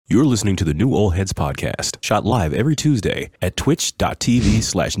You're listening to the New Old Heads podcast, shot live every Tuesday at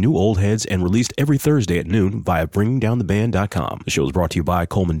twitch.tv/newoldheads and released every Thursday at noon via bringingdowntheband.com. The show is brought to you by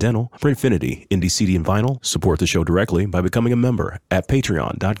Coleman Dental, Printfinity, Indie CD and Vinyl. Support the show directly by becoming a member at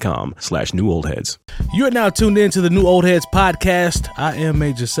patreon.com/newoldheads. You are now tuned in to the New Old Heads podcast. I am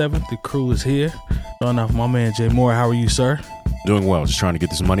Major 7th. The crew is here. Starting off my man Jay Moore. How are you, sir? Doing well. Just trying to get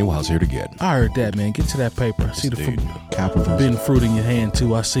this money while I was here to get. I heard that, man. Get to that paper. I see the forbidden fruit in your hand,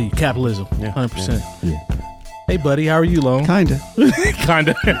 too. I see. Capitalism. 100%. Yeah. Hey, buddy. How are you, Lone? Kinda.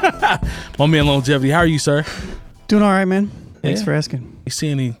 My man Longevity. How are you, sir? Doing all right, man. Thanks for asking. You see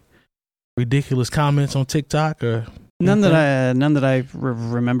any ridiculous comments on TikTok or none that I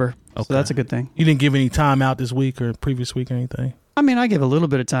remember. Okay. So that's a good thing. You didn't give any time out this week or previous week or anything? I mean, I give a little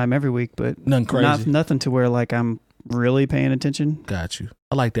bit of time every week, but nothing crazy. Nothing to where like I'm really paying attention. Got you.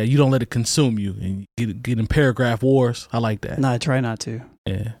 I like that. You don't let it consume you and get in paragraph wars. I like that. No, I try not to.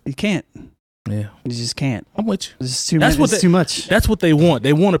 Yeah. You can't. Yeah. You just can't. I'm with you. It's too much. That's what they want.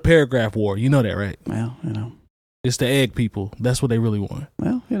 They want a paragraph war. You know that, right? Well, It's the egg people. That's what they really want.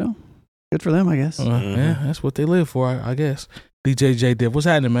 Well, good for them, I guess. Yeah, that's what they live for, I guess. DJ J Div, what's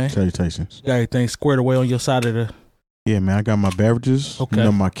happening, man? Salutations. Got everything squared away on your side of the... Yeah, man, I got my beverages. Okay.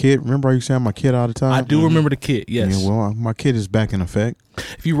 My kit. Remember I used to have my kit all the time? I do remember the kit, yes. Yeah, well, my kit is back in effect.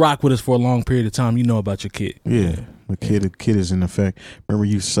 If you rock with us for a long period of time, you know about your kit. Yeah, the kit is in effect. Remember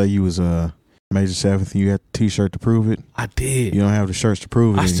you used to say you was Major 7th and you had the t-shirt to prove it? I did. You don't have the shirts to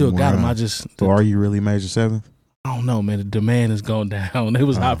prove it I still anymore, got them. So are you really Major 7th? I don't know, man. The demand has gone down. It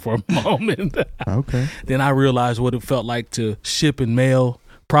was hot for a moment. Okay. Then I realized what it felt like to ship and mail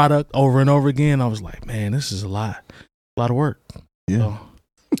product over and over again. I was like, man, this is a lot of work. Yeah.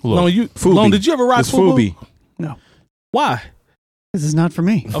 So, Lone, did you ever rock Fubu? No. Why? This is not for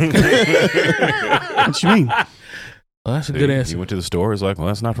me. Okay. What you mean? Well, that's a good answer. You went to the store. It's like, well,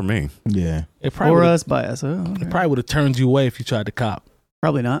 that's not for me. Yeah. It probably us by us. Oh, okay. It probably would have turned you away if you tried to cop.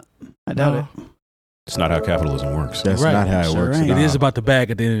 Probably not. I doubt it. It's not how capitalism works. That's right. not how it works. It is about the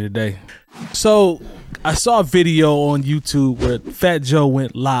bag at the end of the day. So I saw a video on YouTube where Fat Joe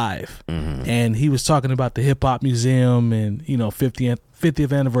went live, and he was talking about the Hip Hop Museum and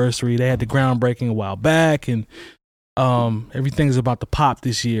 50th anniversary. They had the groundbreaking a while back, and everything's about to pop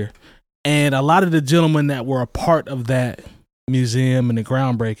this year. And a lot of the gentlemen that were a part of that museum and the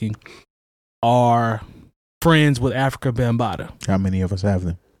groundbreaking are friends with Africa Bambaataa. How many of us have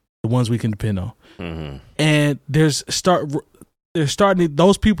them? The ones we can depend on. And those people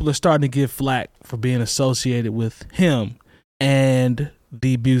are starting to get flack for being associated with him and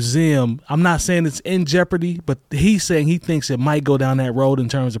the museum. I'm not saying it's in jeopardy, but he's saying he thinks it might go down that road in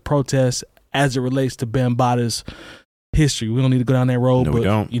terms of protests as it relates to Bambaataa's history. We don't need to go down that road, No, but we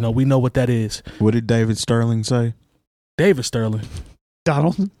don't. We know what that is. What did David Sterling say? David Sterling.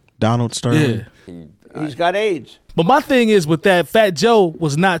 Donald Sterling? Yeah. He's got AIDS. But my thing is with that, Fat Joe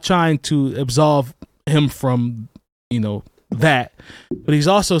was not trying to absolve him from, that. But he's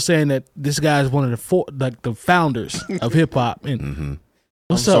also saying that this guy is one of the founders of hip hop. And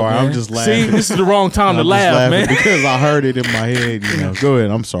what's I'm up, sorry, man? I'm just laughing. See, this is the wrong time to I'm laugh, just man. because I heard it in my head. Go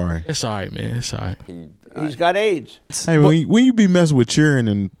ahead. I'm sorry. It's all right, man. It's all right. He's got AIDS. Hey, when you be messing with cheering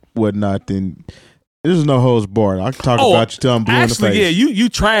and whatnot, then there's no holds barred. I can talk about you till I'm blue in the face. Yeah, you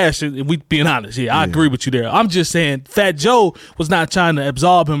trash, and we being honest. Yeah, I agree with you there. I'm just saying Fat Joe was not trying to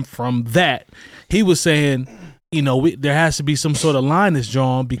absolve him from that. He was saying, there has to be some sort of line that's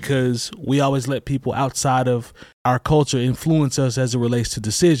drawn because we always let people outside of our culture influence us as it relates to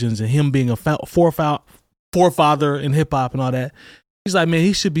decisions, and him being a forefather in hip hop and all that. He's like, man,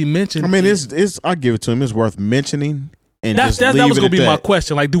 he should be mentioned. I mean, it's I give it to him. It's worth mentioning. And that was going to be my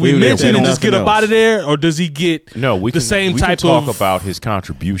question. Like, do we mention and just get up out of there, or does he get we can talk about his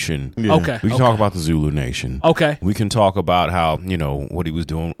contribution. Yeah. Okay. We can talk about the Zulu Nation. Okay. We can talk about how, what he was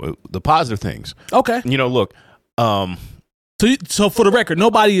doing, the positive things. Okay. Look. So for the record,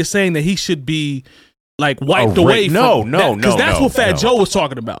 nobody is saying that he should be like wiped away. No, because that's what Fat Joe was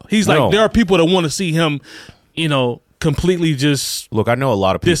talking about. He's like, there are people that want to see him, completely just look. I know a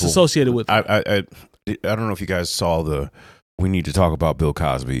lot of people disassociated with. I don't know if you guys saw the We Need to Talk About Bill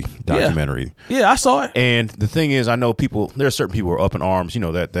Cosby documentary. Yeah, I saw it. And the thing is, I know there are certain people who are up in arms,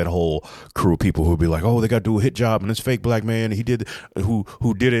 that whole crew of people who'll be like, oh, they got to do a hit job and this fake black man, he did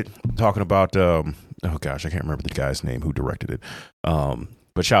who did it, talking about, oh gosh, I can't remember the guy's name who directed it.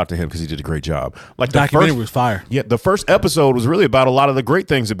 But shout out to him because he did a great job. Like the documentary was fire. Yeah, the first episode was really about a lot of the great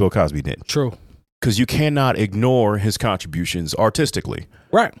things that Bill Cosby did. True. Because you cannot ignore his contributions artistically.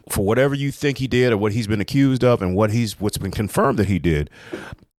 Right. For whatever you think he did or what he's been accused of and what's been confirmed that he did,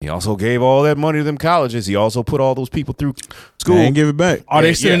 He also gave all that money to them colleges. He also put all those people through school. They ain't give it back. Are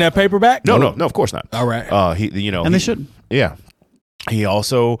they sending that paper back? No, of course not. All right. They shouldn't. Yeah. He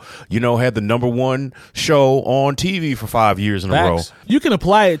also, had the number one show on TV for 5 years in a row. You can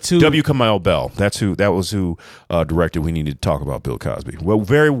apply it to W. Kamau Bell. That was who directed. We needed to talk about Bill Cosby. Well,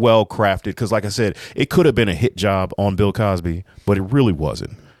 very well crafted. Because, like I said, it could have been a hit job on Bill Cosby, but it really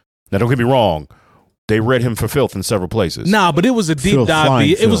wasn't. Now, don't get me wrong. They read him for filth in several places. Nah, but it was a deep Filth, dive.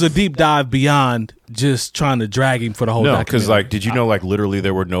 flying It was a filth. deep dive beyond just trying to drag him for the whole. No, documentary. because did you know literally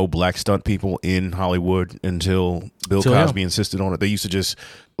there were no black stunt people in Hollywood until Bill Till Cosby him. insisted on it. They used to just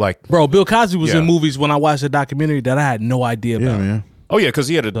bro, Bill Cosby was Yeah. in movies when I watched the documentary that I had no idea Yeah, about. man. oh yeah, because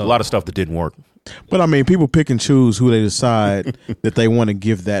he had a lot of stuff that didn't work. But I mean, people pick and choose who they decide that they want to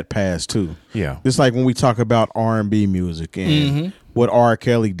give that pass to. Yeah, It's like when we talk about R&B music and what R.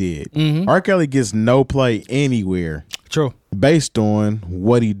 Kelly did. R. Kelly gets no play anywhere True. based on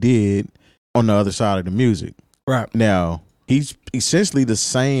what he did on the other side of the music. Right. Now, he's essentially the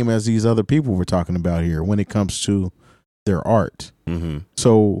same as these other people we're talking about here when it comes to their art.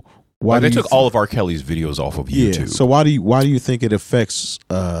 So why they do you took all of R. Kelly's videos off of yeah? YouTube. So why do you think it affects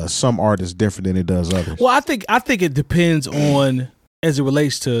some artists different than it does others? Well, I think it depends on as it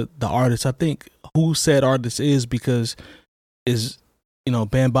relates to the artist. I think who said artist is because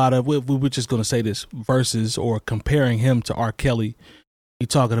Bambaataa. We were just going to say this versus or comparing him to R. Kelly. You're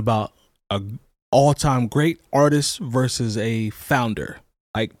talking about a all-time great artist versus a founder.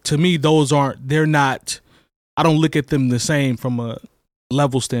 Like to me, they're not. I don't look at them the same from a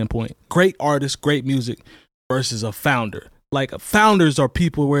level standpoint. Great artist, great music versus a founder. Like founders are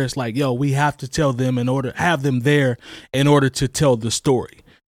people where it's like, yo, we have to tell them have them there in order to tell the story.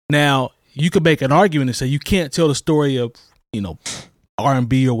 Now, you could make an argument and say you can't tell the story of,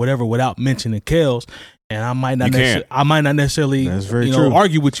 R&B or whatever without mentioning Kells. And I might not necessarily That's very true.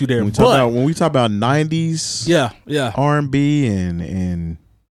 argue with you there. When we talk about 90s yeah. R&B and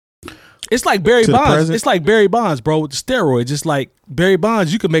It's like Barry To the Bonds. present? It's like Barry Bonds, bro, with the steroids. It's like Barry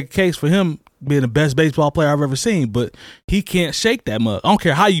Bonds, you could make a case for him being the best baseball player I've ever seen, but he can't shake that mug. I don't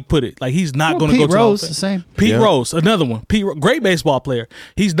care how you put it. Like he's not going to go to the Hall of Rose, Fame. the same. Pete Rose, another one. Great baseball player.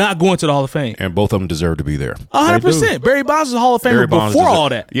 He's not going to the Hall of Fame. and both of them deserve to be there. 100%. Barry Bonds is a Hall of Famer before all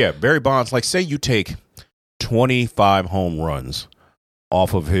that. Yeah, Barry Bonds. Say you take 25 home runs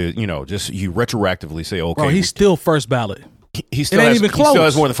off of his, just you retroactively say, okay, Bro, he's still first ballot. he still ain't has, even he still close.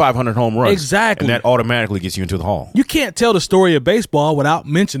 has more than 500 home runs. Exactly. And that automatically gets you into the Hall. You can't tell the story of baseball without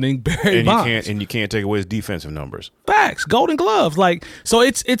mentioning Barry And Bonds. you can't take away his defensive numbers. Facts, Golden Gloves. So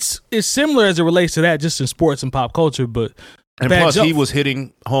it's similar as it relates to that, just in sports and pop culture. But And Fat plus, Joe- he was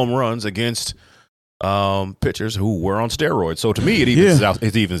hitting home runs against pitchers who were on steroids. So to me, it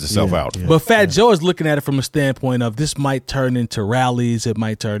evens itself out. Yeah. But Fat Joe is looking at it from a standpoint of this might turn into rallies. It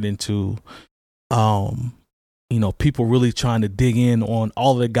might turn into, people really trying to dig in on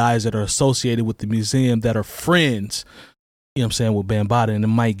all of the guys that are associated with the museum that are friends. You know what I'm saying, with Bambaataa, and it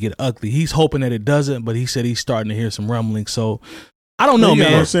might get ugly. He's hoping that it doesn't, but he said he's starting to hear some rumblings. So I don't know, You know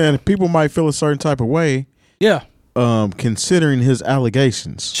what man. I'm saying? People might feel a certain type of way Yeah, considering his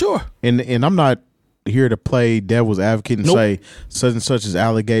allegations. sure. And I'm not here to play devil's advocate and Nope. say such and such's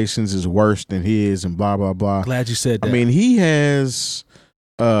allegations is worse than his and blah blah blah. Glad you said that. I mean, he has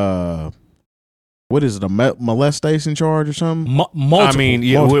what is it, a molestation charge or something? Multiple. I mean,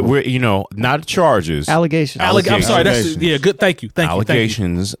 yeah, we're not charges. Allegations. I'm sorry. That's Allegations. good. Thank you.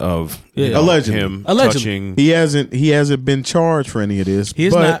 allegations of Yeah. Allegedly. him Allegedly. touching. He hasn't been charged for any of this. He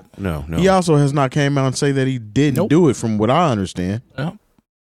is but not. No. He also has not came out and say that he didn't Nope. do it. From what I understand, Yeah.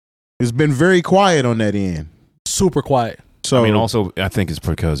 it's been very quiet on that end. Super quiet. So I mean, also, I think it's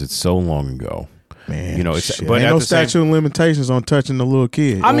because it's so long ago. man, it's shit, but ain't at no the same- statute of limitations on touching the little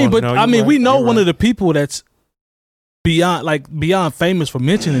kid. I mean, Well, but no, I mean, you're we right. know You're one right. of the people that's beyond famous for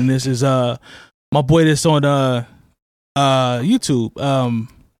mentioning this is my boy that's on YouTube,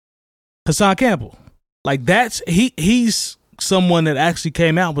 Hassan Campbell. Like he's someone that actually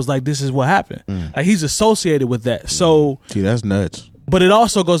came out and was like, this is what happened. Like he's associated with that. So, See, that's nuts. but it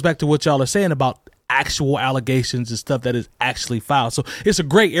also goes back to what y'all are saying about actual allegations and stuff that is actually filed. So it's a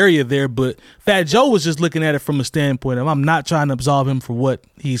great area there, but Fat Joe was just looking at it from a standpoint of I'm not trying to absolve him for what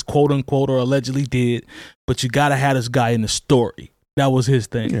he's quote unquote or allegedly did, but you gotta have this guy in the story. That was his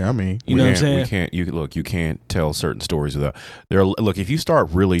thing. Yeah, I mean, You know what I'm saying? We can't. You can't tell certain stories without. Look, if you start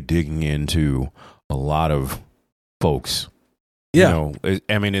really digging into a lot of folks, Yeah.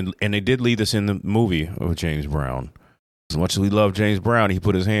 I mean, and they did lead this in the movie with James Brown. As much as we love James Brown, he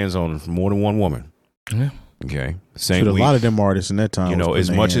put his hands on more than one woman. Yeah. Okay, shoot, same. a lot of them artists in that time. was as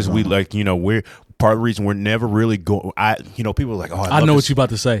putting much their as hands we on like, part of the reason we're never really going. People are like, oh, I know what you're about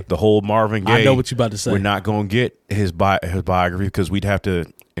to say. The whole Marvin Gaye. I know what you're about to say. We're not going to get his biography because we'd have to,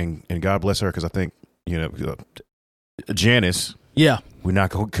 and God bless her, because I think Janice. Yeah, we're not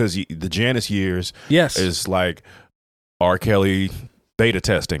going because the Janice years. Yes, is like R. Kelly beta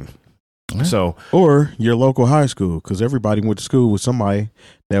testing. Yeah. So, or your local high school, because everybody went to school with somebody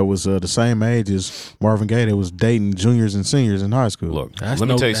that was the same age as Marvin Gaye that was dating juniors and seniors in high school. Look, let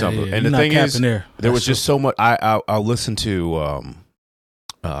me tell you something. And the thing is, there was just so much. I listened to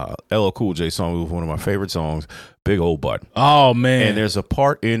LL Cool J song. It was one of my favorite songs, Big Old Butt. Oh, man. And there's a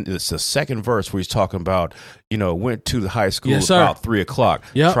part it's the second verse where he's talking about, went to the high school yes, about 3 o'clock,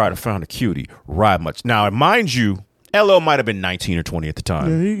 try to find a cutie, ride much. Now, mind you, LL might have been 19 or 20 at the time.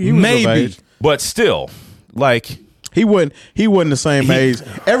 Yeah, he was maybe. But still, like... He wasn't the same age.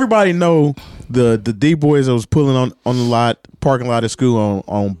 Everybody know the D boys that was pulling on the parking lot of school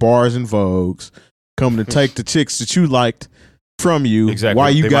on bars and Vogues, coming to take the chicks that you liked from you. Exactly.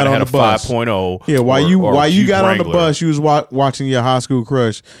 While you got on the bus. 5.0. Yeah, while you got on the bus, you was watching your high school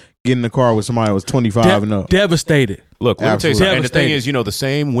crush get in the car with somebody that was 25 and up. Devastated. Look, let me tell you something. And the thing is, the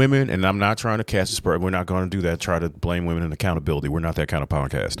same women, and I'm not trying to cast a spur. We're not going to do that, try to blame women in accountability. We're not that kind of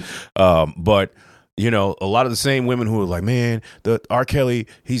podcast. But, a lot of the same women who are like, man, the R. Kelly,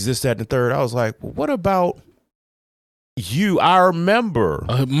 he's this, that, and the third. I was like, well, what about you? I remember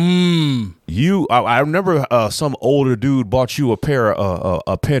you. I remember some older dude bought you a pair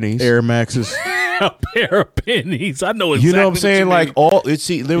of pennies. Air Maxes. A pair of pennies. I know exactly. You know what I'm saying? Like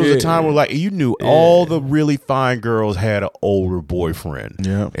there was a time where like you knew all the really fine girls had an older boyfriend.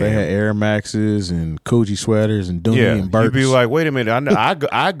 Yeah, they had Air Maxes and Coogee sweaters and Dooney and Burks. You'd be like, wait a minute, I know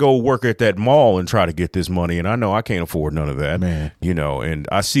I go work at that mall and try to get this money, and I know I can't afford none of that, man. And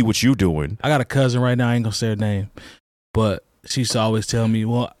I see what you doing. I got a cousin right now. I ain't gonna say her name, but she used to always tell me,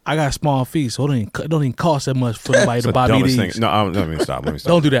 "Well, I got small feet, so it don't even cost that much for somebody to buy me these." Thing. No, let me stop.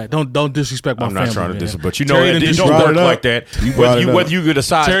 Don't do that. Don't disrespect my family. I'm not trying to disrespect, but it don't work like that. Whether you get a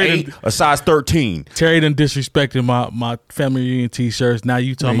size 8, a size 13. Terry done disrespected my family reunion T-shirts. Now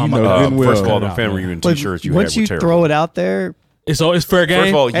you talking about my first of all, the family reunion T-shirts you had once you throw it out there. It's fair game. First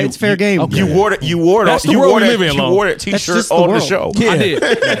of all, it's fair game. Okay. You wore that T-shirt on the show. Yeah. I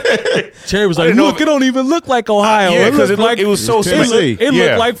did. Cherry was like, "Look, it don't even look like Ohio. Yeah, because it was so Tennessee. It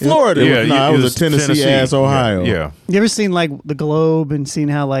looked like Florida. It was a Tennessee ass Ohio. Yeah. You ever seen like the globe and seen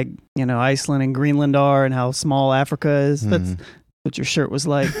how like Iceland and Greenland are and how small Africa is? That's what your shirt was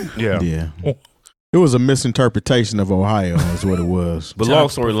like. Yeah. It was a misinterpretation of Ohio, is what it was. But long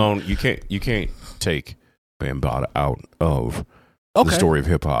story long, you can't take Bambaataa out of the story of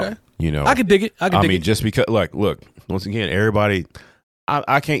hip hop. Okay. I can dig it. I mean, just because, look, once again, everybody,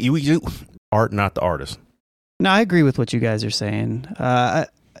 I can't. You art, not the artist. No, I agree with what you guys are saying. I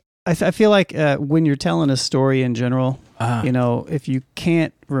feel like when you're telling a story in general, if you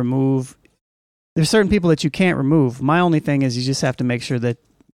can't remove, there's certain people that you can't remove. My only thing is you just have to make sure that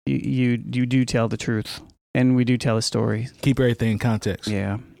you do tell the truth, and we do tell a story. Keep everything in context.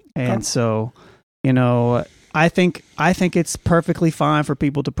 Yeah, and so. I think it's perfectly fine for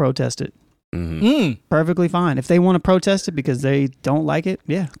people to protest it. Perfectly fine. If they want to protest it because they don't like it,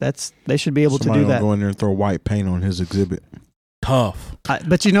 they should be able to do that. Go in there and throw white paint on his exhibit. Tough. But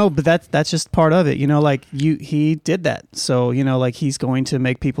that's just part of it. He did that. So, he's going to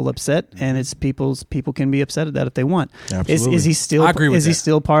make people upset, and it's people can be upset at that if they want. Absolutely. Is he still I agree with he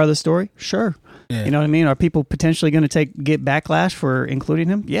still part of the story? Sure. Yeah. You know what I mean? Are people potentially going to get backlash for including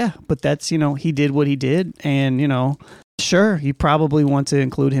him? Yeah, but that's, he did what he did, and, sure, you probably want to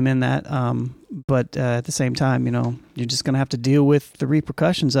include him in that, but at the same time, you're just going to have to deal with the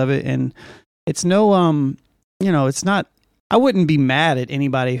repercussions of it, and it's it's not, I wouldn't be mad at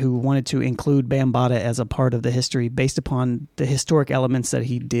anybody who wanted to include Bambaataa as a part of the history based upon the historic elements that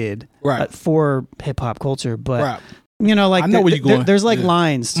he did for hip-hop culture, but... Right. I know where you're going. There's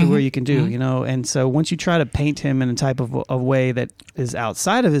lines to where you can do, and so once you try to paint him in a type of a way that is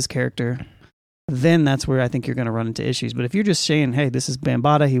outside of his character, then that's where I think you're going to run into issues. But if you're just saying, hey, this is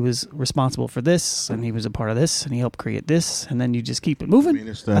Bambaataa, he was responsible for this, and he was a part of this, and he helped create this, and then you just keep it moving,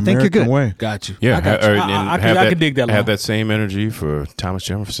 I think you're good. Way. Got you. Yeah, I can dig that line. Have that same energy for Thomas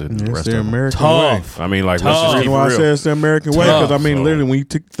Jefferson. It's the rest the of American way. way. I mean, like, let's just keep why I say it's the American way, because, literally, when you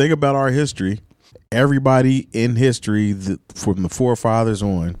think about our history, everybody in history from the forefathers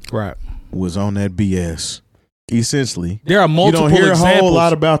on was on that BS. Essentially, there are multiple You don't hear examples. a whole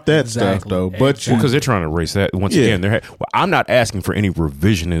lot about that stuff, though. But because they're trying to erase that once again. I'm not asking for any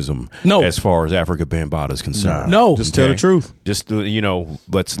revisionism as far as Africa Bambaataa is concerned. No, just tell the truth. Just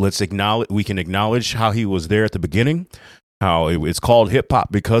let's acknowledge. We can acknowledge how he was there at the beginning. how it's called hip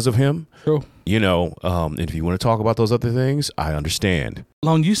hop because of him. True. You know, if you want to talk about those other things, I understand.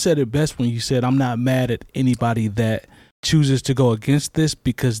 Long, you said it best when you said, I'm not mad at anybody that chooses to go against this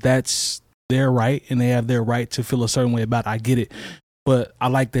because that's their right and they have their right to feel a certain way about it. I get it. But I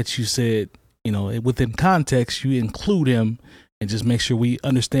like that you said, you know, within context, you include him and just make sure we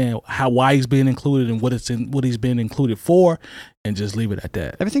understand why he's being included and what he's being included for, and just leave it at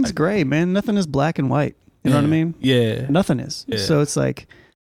that. Everything's gray, man. Nothing is black and white. You know what I mean? Yeah. Nothing is. Yeah. So it's like,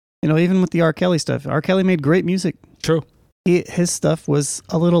 you know, even with the R. Kelly stuff, R. Kelly made great music. True. His stuff was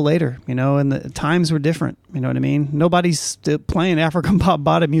a little later, you know, and the times were different. You know what I mean? Nobody's still playing African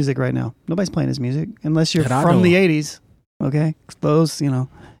Bambaataa music right now. Nobody's playing his music unless you're from the 80s. Okay? Those, you know,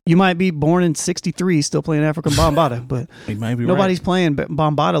 you might be born in 63 still playing African Bambaataa, but nobody's playing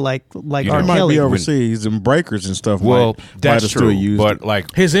Bambaataa like R. might Kelly. be overseas and breakers and stuff. Well, that's still true. used But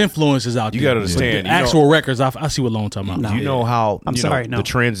like his influence is out there. You got to understand. The actual records, I see what Long talking about. Do you know how the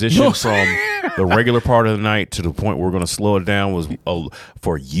transition No. from the regular part of the night to the point where we're going to slow it down was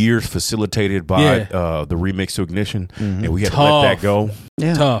for years facilitated by the remix to Ignition, and we had to let that go.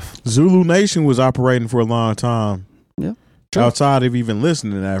 Yeah. Tough. Zulu Nation was operating for a long time. Yeah. True. Outside of even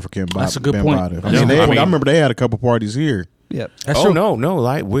listening to African Bambaataa. That's a good point. I remember they had a couple parties here. Yep. That's true. No.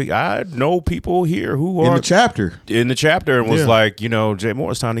 Like I know people here who are In the chapter and was like, you know, Jay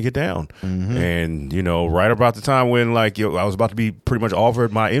Moore, it's time to get down. And, you know, right about the time when like I was about to be pretty much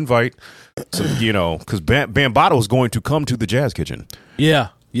offered my invite, so, you know, because Bambaataa was going to come to the Jazz Kitchen. Yeah.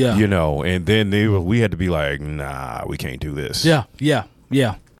 Yeah. You know, and then we had to be like, nah, we can't do this. Yeah.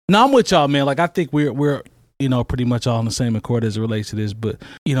 No, I'm with y'all, man. Like I think we're you know, pretty much all in the same accord as it relates to this. But,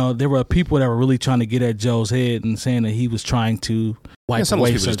 you know, there were people that were really trying to get at Joe's head and saying that he was trying to wipe some away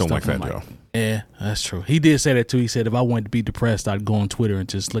people just certain don't stuff. like Fat Joe. Yeah, that's true. He did say that too. He said if I wanted to be depressed, I'd go on Twitter and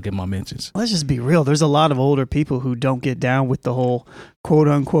just look at my mentions. Let's just be real. There's a lot of older people who don't get down with the whole quote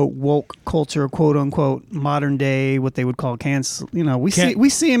unquote woke culture, quote unquote modern day, what they would call cancel. You know, we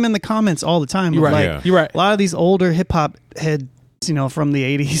see him in the comments all the time. You're right. Like, You're right. A lot of these older hip hop heads, you know, from the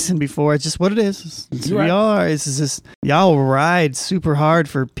 80s and before, it's just what it is. It's who y'all are. It's just y'all ride super hard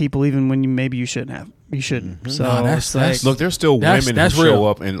for people even when maybe you shouldn't have. You shouldn't. So No, that's like, Look, there's still women who show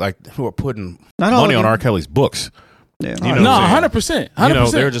up and like who are putting money on R. Kelly's books. Yeah. You know no, what I'm 100%. You know,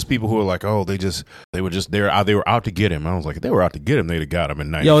 there are just people who are like, oh, they were out to get him. I was like, if they were out to get him, they'd have got him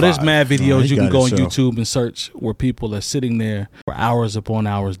in 95. Yo, there's mad videos you can go on himself. YouTube and search where people are sitting there for hours upon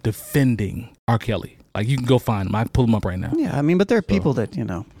hours defending R. Kelly. Like you can go find them. I can pull them up right now. Yeah, I mean, but there are people that, you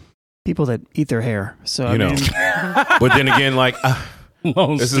know, people that eat their hair. So I mean, But then again, like this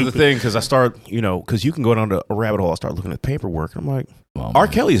is the Stupid. thing, because I start, you know, because you can go down a rabbit hole. I start looking at paperwork, and I'm like, R.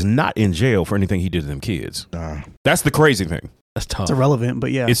 Kelly is not in jail for anything he did to them kids. That's the crazy thing. That's tough. it's irrelevant,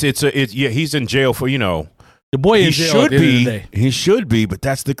 but yeah. It's he's in jail for, you know, The boy he in jail should at the end of the be. day. He should be, but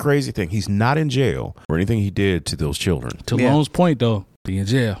that's the crazy thing. He's not in jail for anything he did to those children. To Lone's point, though, be in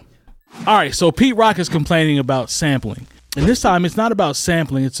jail. All right, so Pete Rock is complaining about sampling. And this time, it's not about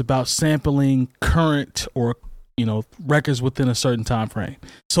sampling. It's about sampling current or, you know, records within a certain time frame.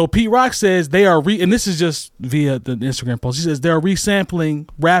 So Pete Rock says they are, and this is just via the Instagram post. He says they're resampling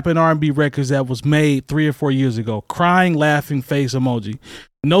rap and R&B records that was made 3 or 4 years ago. Crying, laughing face emoji.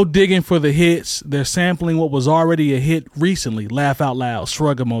 No digging for the hits. They're sampling what was already a hit recently. Laugh out loud.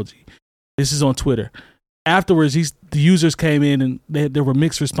 Shrug emoji. This is on Twitter. Afterwards, the users came in and there were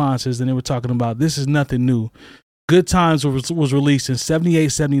mixed responses, and they were talking about this is nothing new. Good Times was released in 78,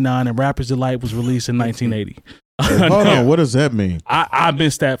 79, and Rapper's Delight was released in 1980. Hold on, what does that mean? I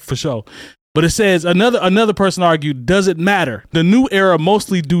missed that for sure. But it says another person argued, does it matter? The new era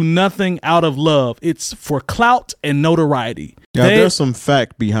mostly do nothing out of love. It's for clout and notoriety. Yeah, there's some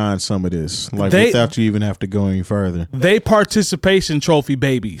fact behind some of this, like without you even have to go any further. They participation trophy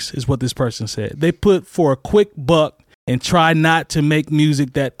babies is what this person said. They put for a quick buck and try not to make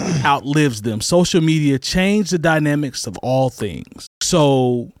music that outlives them. Social media changed the dynamics of all things.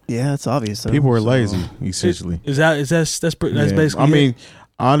 So yeah, it's obvious. People are lazy, essentially. That's basically. I mean,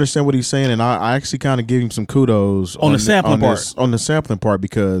 I understand what he's saying, and I actually kind of give him some kudos on the sampling part. On the sampling part,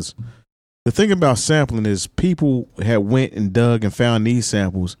 because the thing about sampling is people had went and dug and found these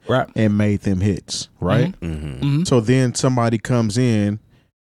samples and made them hits, right? Mm-hmm. So then somebody comes in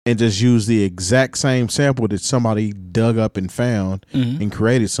and just used the exact same sample that somebody dug up and found and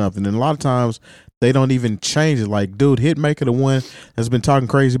created something. And a lot of times they don't even change it. Like, dude, Hitmaker, the one that's been talking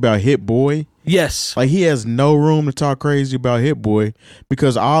crazy about Hit Boy. Yes. Like, he has no room to talk crazy about Hit Boy,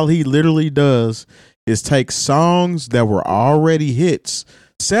 because all he literally does is take songs that were already hits,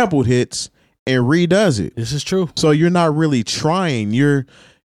 sampled hits, and redoes it. This is true. So you're not really trying.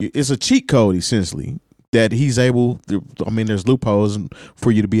 It's a cheat code, essentially. that he's able. I mean, there's loopholes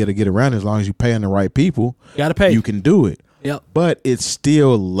for you to be able to get around as long as you paying the right people. Gotta pay. You can do it. Yep. But it's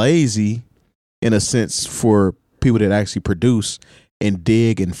still lazy in a sense for people that actually produce and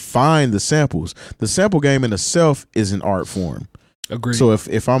dig and find the samples. The sample game in itself is an art form. Agreed. So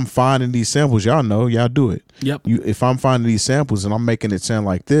if I'm finding these samples, y'all know, y'all do it. Yep. If I'm finding these samples and I'm making it sound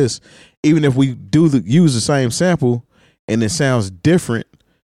like this, even if we use the same sample and it sounds different,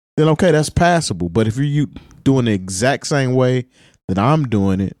 then okay, that's passable. But if you're doing the exact same way that I'm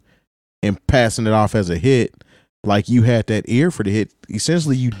doing it and passing it off as a hit, like you had that ear for the hit,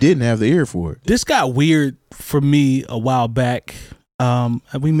 essentially you didn't have the ear for it. This got weird for me a while back.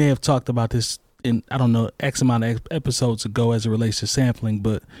 We may have talked about this in, I don't know, X amount of episodes ago as it relates to sampling,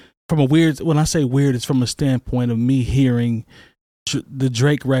 but when I say weird, it's from a standpoint of me hearing the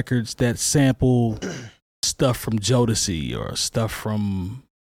Drake records that sample stuff from Jodeci or stuff from,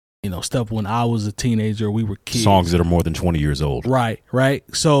 stuff when I was a teenager, we were kids. Songs that are more than 20 years old. Right.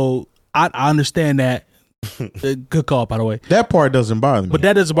 So I understand that. Good call, by the way. That part doesn't bother me. But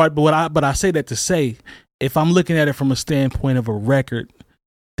that doesn't bother. But I say that to say, if I'm looking at it from a standpoint of a record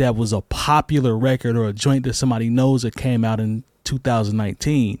that was a popular record or a joint that somebody knows that came out in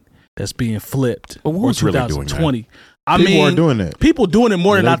 2019 that's being flipped, but or 2020. People are doing that. People doing it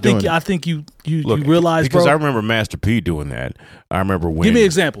more than I think. It. I think you realize, because bro. I remember Master P doing that. I remember when. Give me an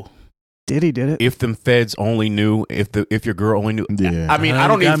example. Did it? If them feds only knew, if your girl only knew. Yeah. I mean, I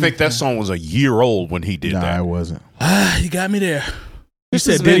don't even think that song was a year old when he did that. Nah, it wasn't. You got me there. You This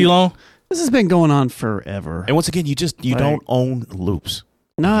said has Diddy been- Long. This has been going on forever. And once again, you don't own loops.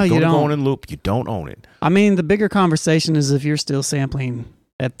 No, you Go don't. on in loop, you don't own it. I mean, the bigger conversation is if you're still sampling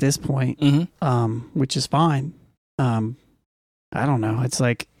at this point, Mm-hmm. which is fine. I don't know. It's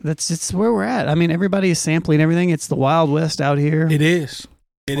like that's just where we're at. I mean, everybody is sampling everything. It's the Wild West out here. It is.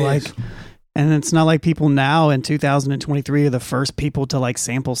 It is. And it's not like people now in 2023 are the first people to like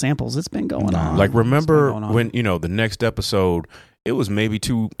sample samples. It's been going on. Like, remember It's been going on. when the next episode, it was maybe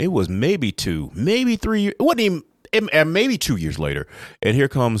 3 years. It wasn't even maybe 2 years later, and here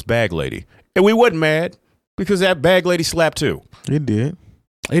comes Bag Lady, and we wasn't mad because that Bag Lady slapped too. It did.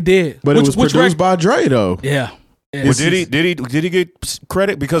 It did. But it was produced by Dre though. Yeah. Well, did he get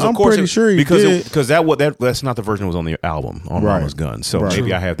credit? Because of I'm course, pretty sure he did. because that's not the version that was on the album on Right. Mama's Gun. So Right.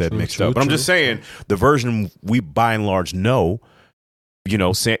 maybe I have that mixed up. But I'm just saying the version we by and large know,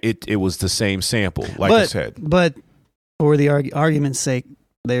 it was the same sample. Like I said, But for the argument's sake,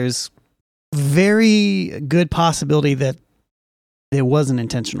 there's very good possibility that it wasn't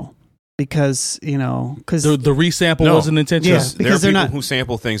intentional. Because the resample wasn't intentional. Yeah. there are because they're people not- who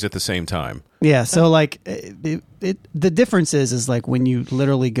sample things at the same time. Yeah, so like the difference is like when you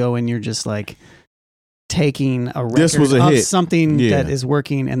literally go and you're just like taking a record This was a of hit. something Yeah. that is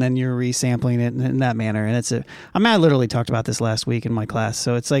working and then you're resampling it in that manner. And I literally talked about this last week in my class.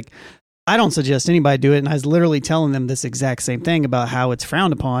 So it's like I don't suggest anybody do it, and I was literally telling them this exact same thing about how it's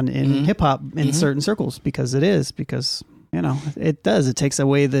frowned upon in hip hop in certain circles because it does. It takes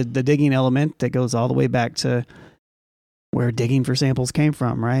away the digging element that goes all the way back to where digging for samples came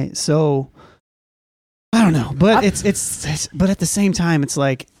from, right? So I don't know, but but at the same time, it's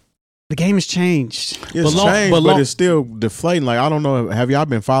like the game has changed. It's changed, but it's still deflating. Like I don't know. Have y'all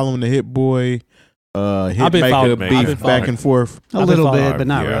been following the Hit Boy, Hit Maker beef back and forth? A little bit, but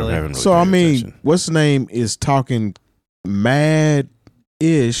not Yeah, I really. haven't So I paid mean, attention. what's the name is talking mad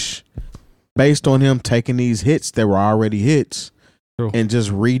ish based on him taking these hits that were already hits True. and just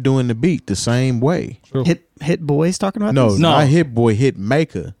redoing the beat the same way. Hit Boys talking about No, this? not Hit Boy, Hit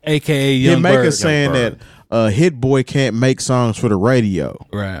Maker. AKA Hit Young Maker Bird. saying Bird. that Hit Boy can't make songs for the radio.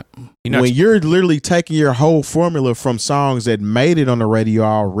 Right. When you're literally taking your whole formula from songs that made it on the radio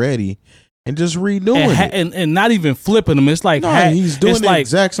already and just redoing it. And not even flipping them. It's like He's doing it's the like,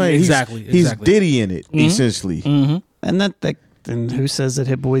 exact same. Exactly. He's Diddy in it, essentially. Mm-hmm. And then who says that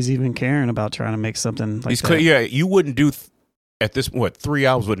Hit Boy's even caring about trying to make something like that? Yeah, you wouldn't do at this 3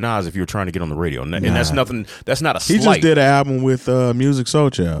 albums with Nas if you were trying to get on the radio, and that's nothing. That's not a slight. He just did an album with Music Soul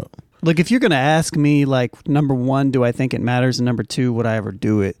Child. Look, if you're going to ask me, like, number one, do I think it matters? And number two, would I ever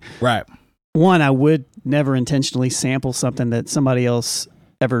do it? Right. One, I would never intentionally sample something that somebody else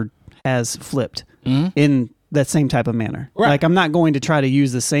ever has flipped in that same type of manner. Right. Like, I'm not going to try to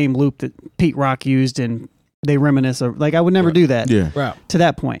use the same loop that Pete Rock used and they reminisce of. Like, I would never do that Right. to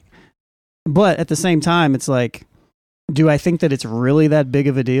that point. But at the same time, it's like, do I think that it's really that big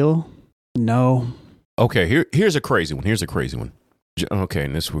of a deal? No. Okay, here's a crazy one. Okay,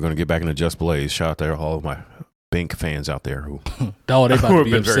 and we're going to get back into Just Blaze. Shout out to all of my Bink fans out there who. Oh, they about Who to have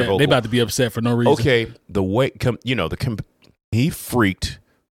be been very upset. vocal. They about to be upset for no reason. Okay, the way he freaked,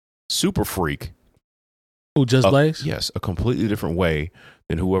 super freak, Who Just Blaze? Yes, a completely different way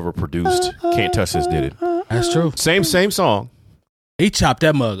than whoever produced Can't Touch This did it. That's true. Same song. He chopped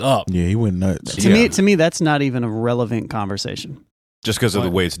that mug up. Yeah, he went nuts. To me, that's not even a relevant conversation. Just because of the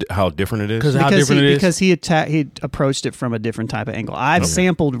way how different it is. Because he approached it from a different type of angle. I've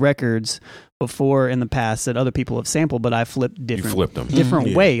sampled records before in the past that other people have sampled, but I flipped different. You flipped them.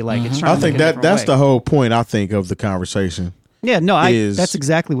 Different way. Like it's trying I think that's the whole point. I think of the conversation. Yeah, no, that's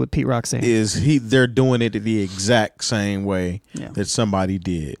exactly what Pete Rock's saying. They're doing it the exact same way that somebody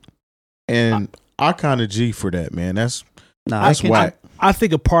did, and I kind of G for that, man. That's whack. I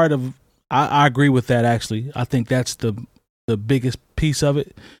think a part of I agree with that. Actually, I think that's the biggest piece of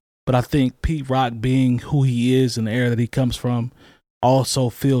it. But I think Pete Rock, being who he is and the era that he comes from, also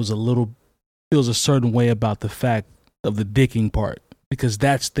feels a certain way about the fact of the digging part. Because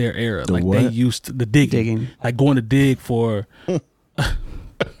that's their era. They used to, the digging. Like going to dig for.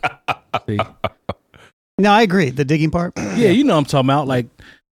 No, I agree. The digging part. Yeah, you know what I'm talking about. Like,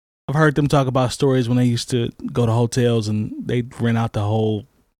 I've heard them talk about stories when they used to go to hotels and they'd rent out the whole,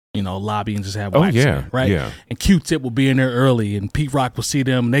 lobby and just have wax there, right? Yeah. And Q-Tip would be in there early and Pete Rock would see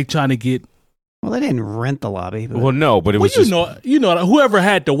them and they trying to get. Well, they didn't rent the lobby. But. Well, no, but it was whoever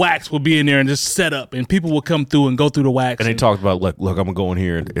had the wax would be in there and just set up, and people would come through and go through the wax. And they talked about, look, I'm gonna go in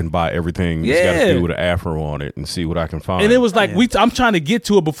here and buy everything. It's got to do with an afro on it and see what I can find. And it was like I'm trying to get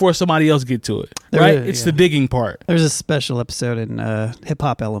to it before somebody else get to it. Right? It's the digging part. There's a special episode in Hip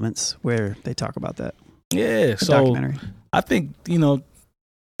Hop Elements where they talk about that. Yeah, so documentary. I think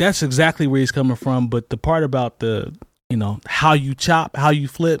that's exactly where he's coming from. But the part about the how you chop, how you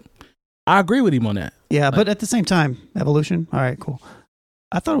flip. I agree with him on that. Yeah, but at the same time, evolution. All right, cool.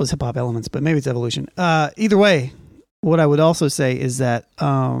 I thought it was Hip Hop Elements, but maybe it's evolution. Either way, what I would also say is that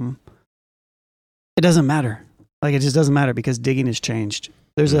it doesn't matter. Like, it just doesn't matter because digging has changed.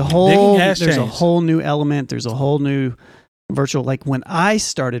 There's a whole new element. There's a whole new virtual. Like when I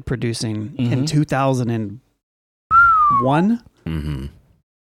started producing in 2001. Mm-hmm.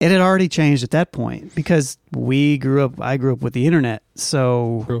 It had already changed at that point because I grew up with the internet.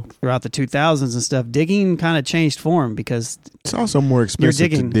 So throughout the 2000s and stuff, digging kind of changed form because it's also more expensive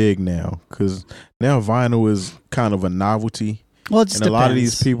to dig now because now vinyl is kind of a novelty. Well, it just and depends. A lot of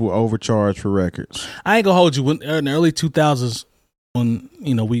these people overcharge for records. I ain't gonna hold you. When in the early 2000s, when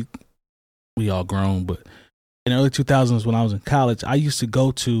we all grown, but in the early 2000s when I was in college, I used to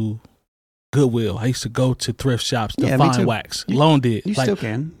go to Goodwill. I used to go to thrift shops to find wax. Lone did. You still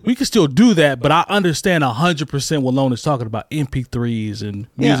can. We can still do that, but I understand 100% what Lone is talking about. MP3s and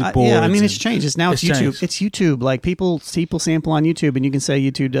music boards. Yeah, I mean, it's changed. It's YouTube. Changed. It's YouTube. Like people sample on YouTube, and you can say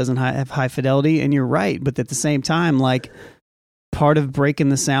YouTube doesn't have high fidelity, and you're right. But at the same time, like part of breaking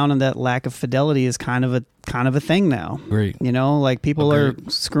the sound and that lack of fidelity is kind of a thing now. Great. Like people are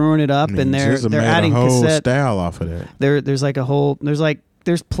screwing it up, and they're adding a whole cassette style off of that.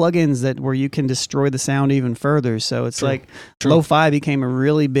 There's plugins where you can destroy the sound even further. So it's like lo-fi became a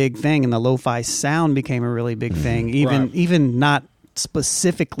really big thing, and the lo-fi sound became a really big thing. Even not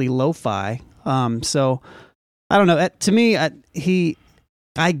specifically lo-fi. So I don't know. To me, I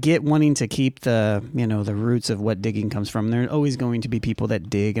get wanting to keep the the roots of what digging comes from. There are always going to be people that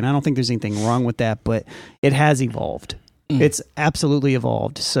dig, and I don't think there's anything wrong with that. But it has evolved. It's absolutely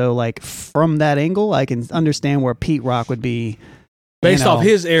evolved. So like from that angle, I can understand where Pete Rock would be. Based off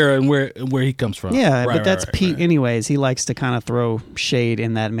his era and where he comes from. Yeah, but that's Pete anyways. He likes to kind of throw shade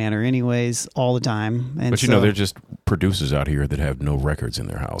in that manner anyways all the time. And but they're just producers out here that have no records in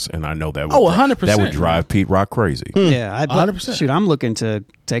their house. And I know that would, 100%. That would drive Pete Rock crazy. Yeah, 100%. Shoot, I'm looking to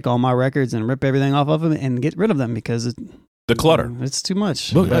take all my records and rip everything off of them and get rid of them because the clutter. It's too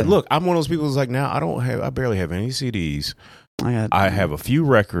much. Look, I'm one of those people who's like, now I barely have any CDs. I have a few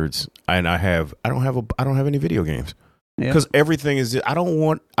records and I don't have any video games. Because everything is,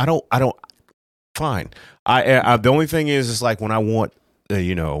 fine. The only thing is, it's like when I want,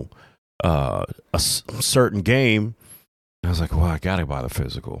 a certain game, I was like, well, I gotta buy the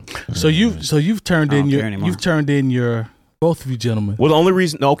physical. So you've turned in your both of you gentlemen. Well, the only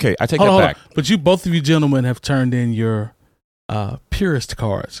reason, okay, I take that back. But both of you gentlemen have turned in your purist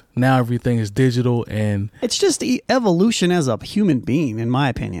cards. Now everything is digital, and it's just evolution as a human being, in my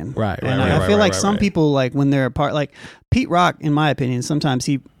opinion. Right. I feel like some people, like when they're apart, like Pete Rock, in my opinion, sometimes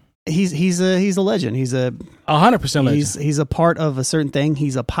he's a legend. He's a 100% legend. He's a part of a certain thing.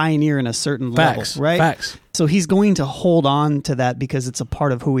 He's a pioneer in a certain level, right? Facts. So he's going to hold on to that because it's a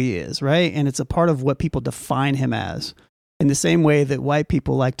part of who he is, right? And it's a part of what people define him as. In the same way that white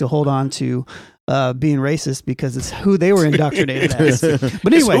people like to hold on to being racist because it's who they were indoctrinated as.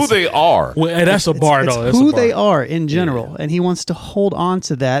 But anyways, it's who they are. Well, that's a bar, though. It's who they are in general. Yeah. And he wants to hold on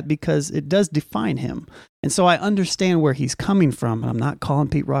to that because it does define him. And so I understand where he's coming from. And I'm not calling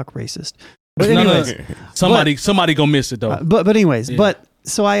Pete Rock racist. But No, no, anyways, somebody gonna miss it though. but anyways, but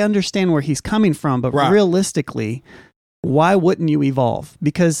so I understand where he's coming from. But realistically, why wouldn't you evolve?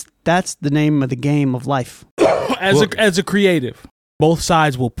 Because that's the name of the game of life. As a creative, both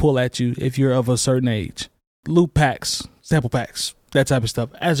sides will pull at you if you're of a certain age. Loop packs, sample packs, that type of stuff.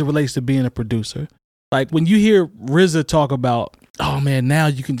 As it relates to being a producer, like when you hear RZA talk about, oh man, now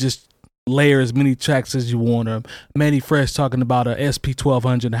you can just layer as many tracks as you want, or Manny Fresh talking about a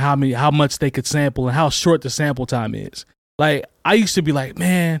SP1200 and how much they could sample and how short the sample time is. Like, I used to be like,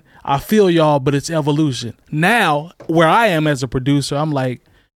 man, I feel y'all, but it's evolution. Now, where I am as a producer, I'm like,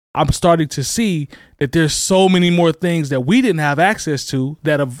 I'm starting to see that there's so many more things that we didn't have access to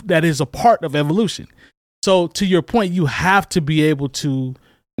that is a part of evolution. So to your point, you have to be able to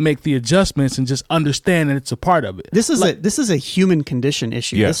make the adjustments and just understand that it's a part of it. This is a human condition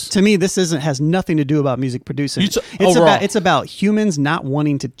issue. Yes. To me, this has nothing to do about music producing. It's about humans not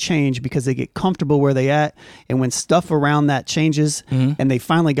wanting to change because they get comfortable where they at, and when stuff around that changes and they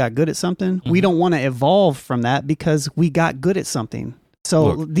finally got good at something, we don't want to evolve from that because we got good at something.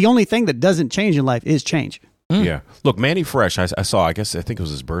 So the only thing that doesn't change in life is change. Yeah. Look, Manny Fresh, I saw, I think it was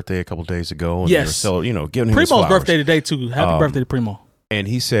his birthday a couple days ago. And yes. They were still, giving him Primo's his flowers. birthday today, too. Happy birthday to Primo. And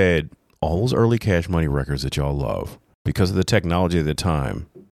he said, all those early Cash Money records that y'all love, because of the technology at the time,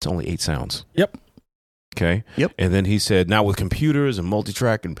 it's only 8 sounds. Yep. Okay? Yep. And then he said, now with computers and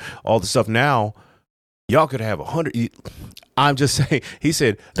multi-track and all the stuff now, y'all could have 100. I'm just saying, he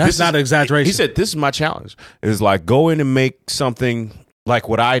said. That's not an exaggeration. He said, this is my challenge. It's like, go in and make something like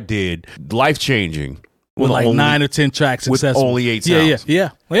what I did, life-changing. With like only 9 or 10 tracks with successful. only 8 sounds. Yeah.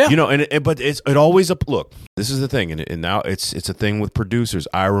 But it always look. This is the thing, and now it's a thing with producers.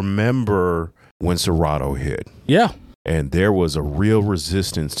 I remember when Serato hit. Yeah, and there was a real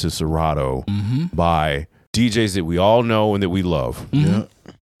resistance to Serato by DJs that we all know and that we love. Yeah,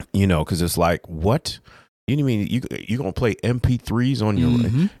 because it's like, what? You mean you gonna play MP3s on your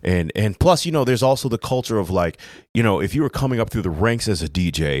and plus there's also the culture of like if you were coming up through the ranks as a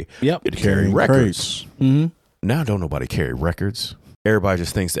DJ, you'd carry records. Now don't nobody carry records. Everybody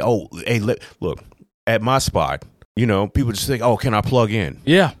just thinks that look at my spot. People just think, oh, can I plug in?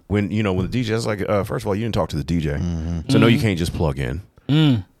 Yeah. When when the DJ is like, first of all, you didn't talk to the DJ, so no, you can't just plug in.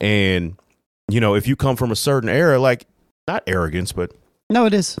 And if you come from a certain era, like not arrogance, but no,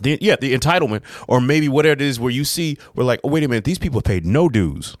 it is. The entitlement, or maybe whatever it is where you see, we're like, oh, wait a minute, these people paid no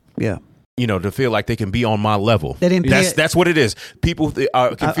dues. Yeah. To feel like they can be on my level. They didn't pay that's what it is. People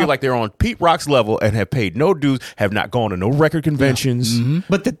can feel like they're on Pete Rock's level and have paid no dues, have not gone to no record conventions.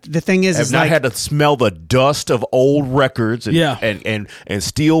 But the thing is, have not had to smell the dust of old records and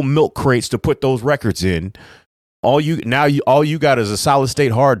steal milk crates to put those records in. All you got is a solid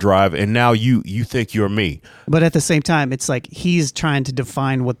state hard drive, and now you think you're me. But at the same time, it's like he's trying to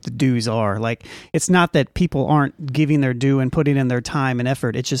define what the dues are. Like, it's not that people aren't giving their due and putting in their time and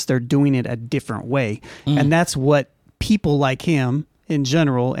effort. It's just they're doing it a different way. And that's what people like him in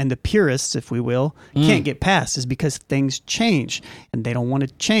general, and the purists, if we will, can't get past, is because things change and they don't want to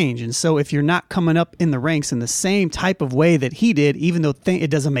change. And so if you're not coming up in the ranks in the same type of way that he did, even though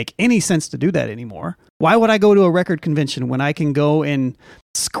it doesn't make any sense to do that anymore, why would I go to a record convention when I can go and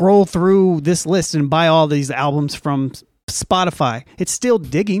scroll through this list and buy all these albums from Spotify? It's still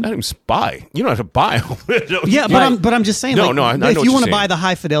digging. Not even spy. You don't have to buy them. Yeah, but I'm just saying. No, like, no. I know if what you you're want to saying. buy the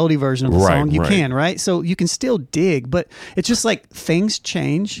high fidelity version of the Right, song, you right. can, right? So you can still dig, but it's just like things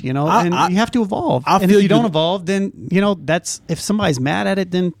change, and you have to evolve. And if you don't evolve, then that's if somebody's mad at it,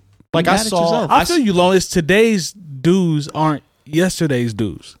 then Like be I mad at saw- yourself. I feel you, Lon. It's today's dues aren't yesterday's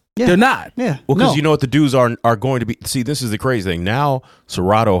dues. Yeah. They're not. Yeah. Well, because No. you know what the dues are going to be. See, this is the crazy thing. Now,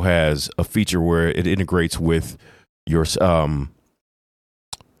 Serato has a feature where it integrates with your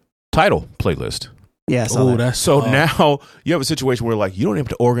title playlist. Yeah. Oh, that's So now you have a situation where like you don't have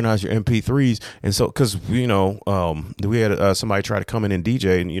to organize your MP3s, and so because we had somebody try to come in and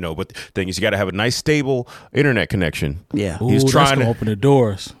DJ, and but the thing is you got to have a nice stable internet connection. Yeah. He's that's trying gonna to open the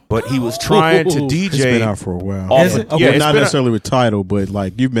doors. but he was trying to DJ. it's been out for a while. off Is of- it? Okay. yeah, Well, it's not been necessarily with Tidal, but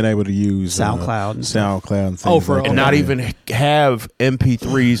like you've been able to use SoundCloud and stuff. SoundCloud, and things Oh, for- like and that. not even have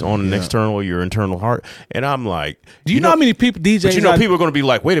MP3s on an Yeah. external your internal hard. And I'm like, Do you know how many people DJs? But people are going to be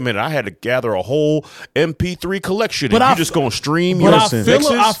like, wait a minute, I had to gather a whole MP3 collection, But and I- you just going to stream But your I feel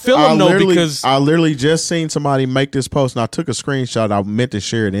mixes? I feel them though because I literally just seen somebody make this post, and I took a screenshot. I meant to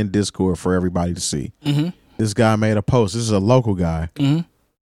share it in Discord for everybody to see. This guy made a post. This is a local guy.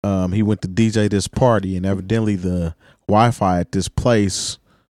 He went to DJ this party, and evidently the Wi-Fi at this place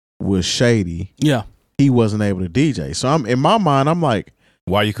was shady. yeah. He wasn't able to DJ. So I'm in my mind, I'm like,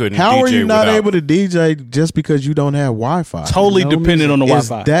 Why you couldn't? How DJ are you not without- able to DJ just because you don't have Wi-Fi? Totally No dependent on the It's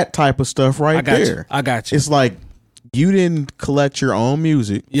Wi-Fi. that type of stuff right I got there. you. I got you. It's like you didn't collect your own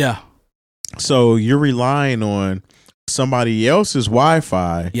music, Yeah. so you're relying on somebody else's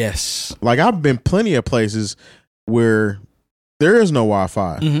Wi-Fi. Yes. Like I've been plenty of places where there is no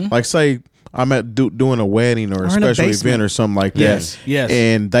Wi-Fi. Mhm. Like say I'm at doing a wedding or a Or in a special basement. event or something like that. Yes. Yes.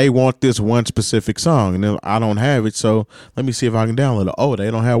 And they want this one specific song, and then I don't have it. So let me see if I can download it. Oh,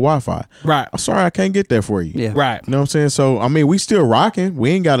 they don't have Wi-Fi. right. I'm sorry, I can't get that for you. Yeah. Right. You know what I'm saying? So I mean, we still rocking.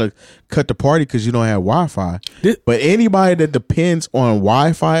 We ain't got to cut the party because you don't have Wi-Fi. But anybody that depends on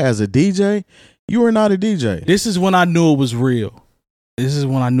Wi-Fi as a DJ, you are not a DJ. This is when I knew it was real. This is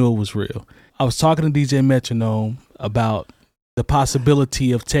when I knew it was real. I was talking to DJ Metronome about the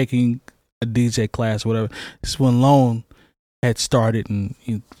possibility of taking a DJ class or whatever. This is when Lone had started, and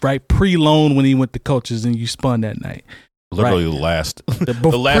right pre-Lone when he went to Coaches and you spun that night. Literally the last, the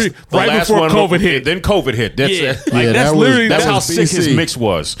right last before one. COVID hit. Then COVID hit. That's Yeah. it. Like, Yeah, that's that was- literally That's that how was sick his BC. mix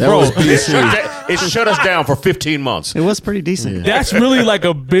was. That Bro, was It BC. it shut us down for 15 months. It was pretty decent. Yeah. That's really like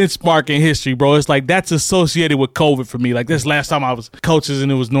a benchmark in history, bro. It's like that's associated with COVID for me. Like this last time I was Coaches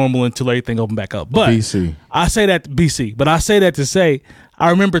and it was normal until everything opened back up. But BC. I say that BC, but I say that to say I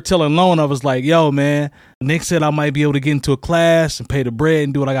remember telling Lone, I was like, yo, man, Nick said I might be able to get into a class and pay the bread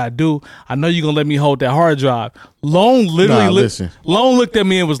and do what I gotta do. I know you're gonna let me hold that hard drive. Lone literally listen. Lone looked at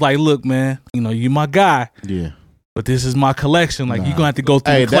me and was like, look, man, you my guy. Yeah. But this is my collection. Like you're gonna have to go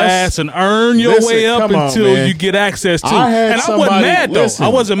through Hey, the class and earn your listen, way up come on, until man. you get access to. I had and I somebody- wasn't mad though. listen, I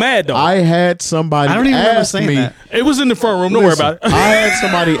wasn't mad though. I had somebody I don't even remember ask saying me. that. It was in the front room. Don't Listen, worry about it. I had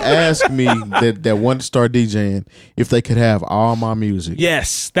somebody ask me that wanted to start DJing if they could have all my music.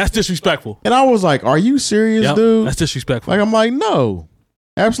 Yes, that's disrespectful. And I was like, are you serious, Yep, dude? that's disrespectful. Like, I'm like, no,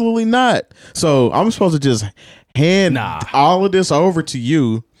 absolutely not. So I'm supposed to just hand Nah. all of this over to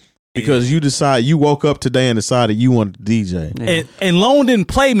you because you woke up today and decided you wanted to DJ. and Lone didn't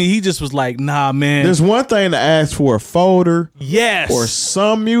play me. He just was like, nah, man. There's one thing to ask for a folder yes. or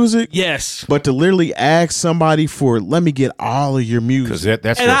some music, yes. but to literally ask somebody for, let me get all of your Because music.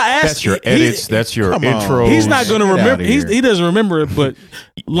 that's And your, I asked- that's your he- edits. That's your Come on. intros. He's not going to Get remember. outta here. He doesn't remember it, but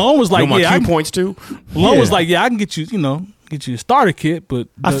Lone was You know like, my yeah. key points too. Lone was Yeah. like, yeah, I can get you, get you a starter kit, but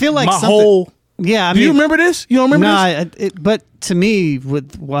I feel like my something- whole. Yeah, I Do mean, you remember this? You don't remember No, this? but to me,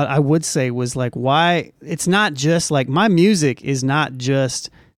 with what I would say was like, why it's not just like my music is not just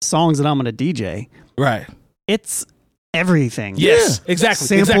songs that I'm going to DJ. Right. It's everything. Yes. Exactly.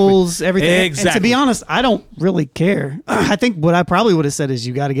 Samples, everything. And to Exactly. be honest, I don't really care. I think what I probably would have said is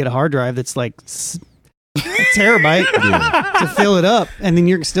you got to get a hard drive that's like a terabyte to fill it up, and then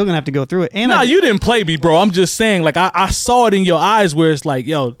you're still gonna have to go through it. And No, you didn't play me, bro. I'm just saying, like, I saw it in your eyes where it's like,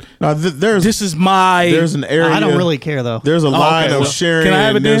 yo, Now, there's this is my. there's an area. I don't really care though. There's a line okay, of well, sharing can I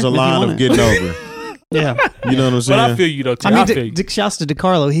have it and there's a then? If you line want of it. getting over. Yeah, You know what I'm saying? But I feel you though, T. I mean, feel you. shouts to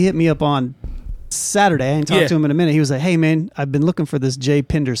DeCarlo. He hit me up on Saturday. I didn't talk Yeah. to him in a minute. He was like, "Hey man, I've been looking for this Jay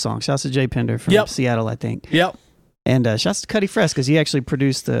Pinder song." Shouts to Jay Pinder from Yep. Seattle, I think. Yep. And shouts to Cuddy Fresh because he actually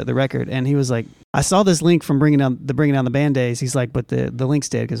produced the record. And he was like, I saw this link from bringing down the band days. He's like, but the link's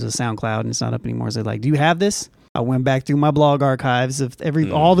dead because it's SoundCloud and it's not up anymore. So like, do you have this? I went back through my blog archives of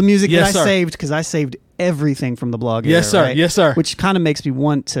all the music Yes, that I sir. saved because I saved everything from the blog. Yes, era, sir. right? Yes, sir. Which kind of makes me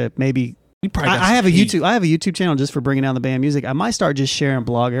want to maybe. You probably got I some have a heat. YouTube. I have a YouTube channel just for bringing down the band music. I might start just sharing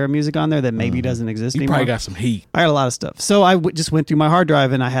blog era music on there that maybe doesn't exist You anymore. probably got some heat. I got a lot of stuff. So I just went through my hard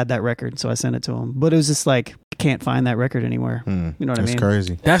drive and I had that record. So I sent it to him. But it was just like, can't find that record anywhere. You know what I That's mean?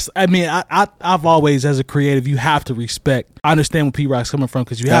 crazy. I've always, as a creative, you have to respect. I understand where P Rock's coming from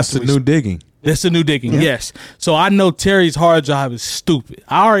because you That's have the to. new digging. That's the new digging, yes. So I know Terry's hard drive is stupid.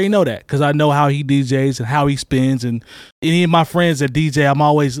 I already know that because I know how he DJs and how he spins. And any of my friends that DJ, I'm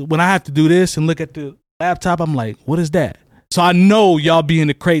always, when I have to do this and look at the laptop, I'm like, what is that? So I know y'all be in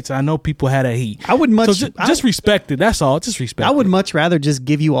the crates. And I know people had a heat. I would much So just respect it. That's all. Just respect I would it. much rather just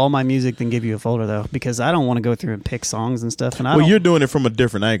give you all my music than give you a folder though, because I don't want to go through and pick songs and stuff. And I Well, don't, you're doing it from a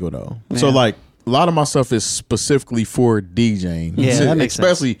different angle though. So Yeah. like a lot of my stuff is specifically for DJing. Yeah, that makes sense.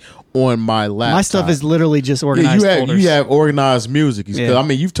 especially on my laptop. my stuff is literally just yeah, organized folders. you have organized music. 'Cause, Yeah. I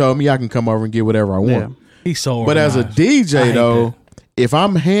mean, you've told me I can come over and get whatever I want. Yeah. He's so But as a organized. I DJ hate though, if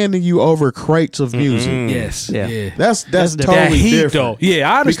I'm handing you over crates of music, Yes. Yeah. Yeah. that's That's That totally heat, different. though.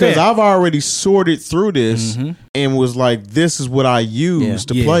 Yeah, I understand. Because I've already sorted through this and was like, this is what I use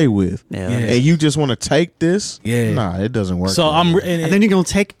to Yeah. play with. Yeah. Yeah. And you just want to take this? Yeah. Nah, it doesn't work. So that I'm, way. and, And then you're gonna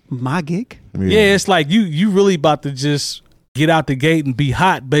take my gig. yeah, it's like you really about to just get out the gate and be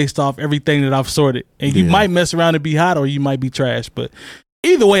hot based off everything that I've sorted. And you Yeah. might mess around and be hot or you might be trash. But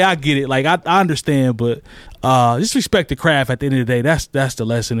either way, I get it. Like I understand, but just respect the craft. At the end of the day, that's the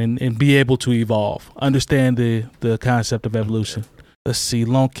lesson, and be able to evolve. Understand the concept of evolution. Let's see,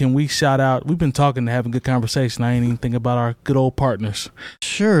 Long, can we shout out? We've been talking and having good conversation. I ain't even thinking about our good old partners.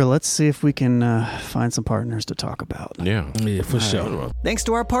 Sure, let's see if we can find some partners to talk about. Yeah, for sure. Thanks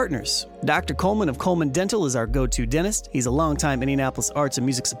to our partners. Dr. Coleman of Coleman Dental is our go-to dentist. He's a longtime Indianapolis arts and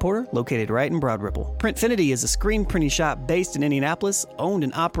music supporter located right in Broad Ripple. Printfinity is a screen printing shop based in Indianapolis, owned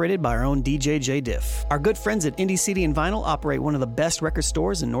and operated by our own DJ J. Diff. Our good friends at Indie CD and Vinyl operate one of the best record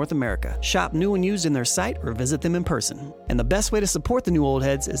stores in North America. Shop new and used in their site or visit them in person. And the best way to support the New Old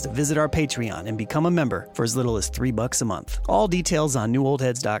Heads is to visit our Patreon and become a member for as little as $3 a month. All details on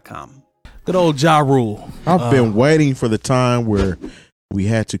newoldheads.com. Good old Ja Rule. I've been waiting for the time where we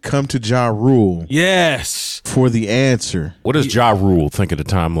had to come to Ja Rule. Yes. For the answer. What does Ja Rule think at a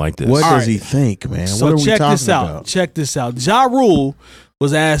time like this? What does he think, man? So what are we check talking this out. about? Check this out. Ja Rule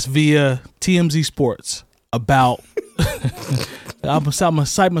was asked via TMZ Sports about. I'm gonna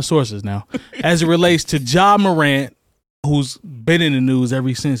cite my sources now as it relates to Ja Morant, who's been in the news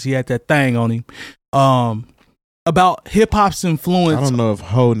ever since he had that thing on him. About hip hop's influence. I don't know if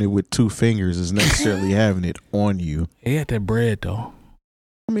holding it with 2 fingers is necessarily having it on you. He had that bread though.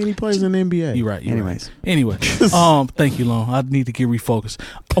 I mean, he plays in the NBA. You're right. Anyways. Anyway, thank you, Long. I need to get refocused.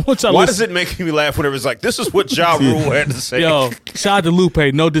 Why does it make me laugh whenever it's like, this is what Ja Rule had to say? Yo, shout out to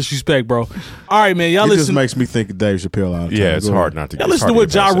Lupe. No disrespect, bro. All right, man. Y'all It listen. just makes me think of Dave Chappelle out of time. Yeah, it's hard not to. Y'all listen to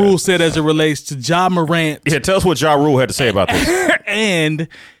what Ja Rule said as it relates to Ja Morant. Yeah, tell us what Ja Rule had to say about this. And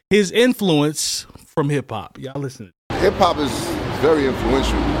his influence from hip hop. Y'all listen. Hip hop is very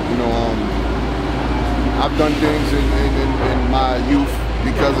influential. You know, I've done things in my youth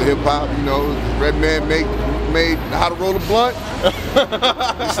because of hip hop. You know, Redman made How to Roll a Blunt.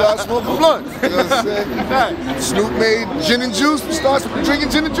 He started smoking blunts. You know what I'm saying? Snoop made Gin and Juice. He started drinking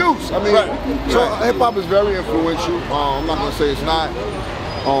gin and juice. I mean, so hip hop is very influential. I'm not gonna say it's not.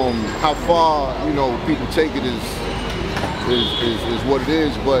 How far people take it is what it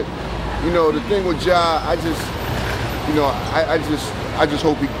is. But the thing with Ja, I just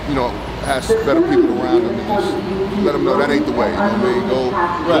hope he has better people around him and just let him know that ain't the way. You know what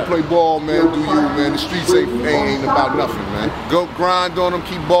I mean? Go play ball, man. Do you, man? The streets ain't about nothing, man. Go grind on them,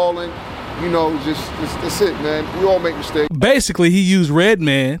 keep balling. That's it, man. We all make mistakes. Basically, he used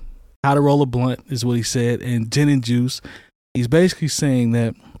Redman, How to Roll a Blunt is what he said, and Gin and Juice. He's basically saying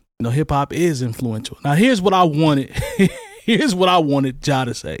that hip hop is influential. Now, here's what I wanted. Here's what I wanted Ja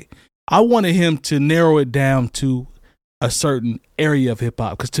to say. I wanted him to narrow it down to a certain area of hip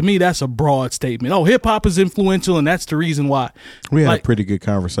hop, because to me that's a broad statement. Oh, hip hop is influential, and that's the reason why. We had a pretty good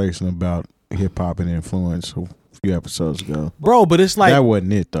conversation about hip hop and influence a few episodes ago, bro. But it's like that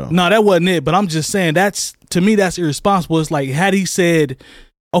wasn't it though. No, that wasn't it. But I'm just saying to me that's irresponsible. It's like had he said,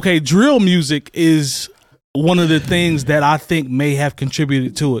 okay, drill music is one of the things that I think may have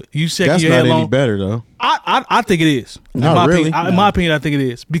contributed to it. You said that's not any better though. I think it is. Not really. In my opinion, I think it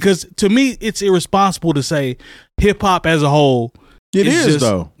is, because to me it's irresponsible to say hip hop as a whole. It is just,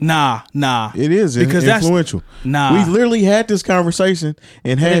 though. Nah. It is because influential. Nah. We literally had this conversation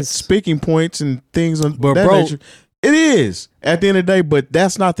and had speaking points and things on that nature. It is at the end of the day, but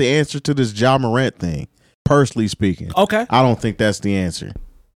that's not the answer to this Ja Morant thing. Personally speaking, okay, I don't think that's the answer.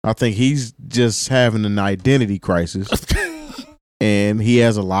 I think he's just having an identity crisis, and he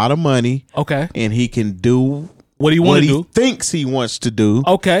has a lot of money. Okay, and he can do what he thinks he wants to do.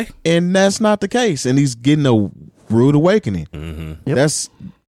 Okay, and that's not the case, and he's getting a rude awakening. Mm-hmm. Yep.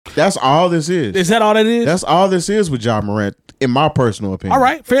 That's all this is. Is that all that is? That's all this is with Ja Morant, in my personal opinion. All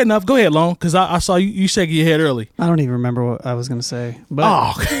right, fair enough. Go ahead, Long, because I saw you shaking your head early. I don't even remember what I was going to say,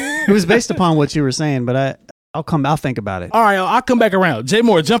 but it was based upon what you were saying. But I'll think about it. All right, I'll come back around. Jay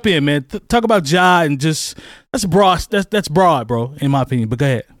Moore, jump in, man. Talk about Ja and just that's broad. That's broad, bro, in my opinion. But go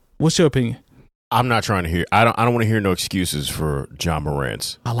ahead. What's your opinion? I'm not trying to hear. I don't want to hear no excuses for Ja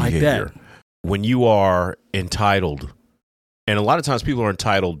Morant's that. behavior. When you are entitled, and a lot of times people are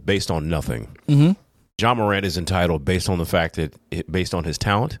entitled based on nothing. Mm-hmm. Ja Morant is entitled based on the fact that, based on his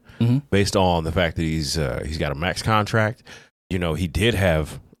talent, based on the fact that he's got a max contract. He did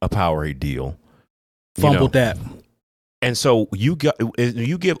have a Powerade deal. Fumbled that. And so you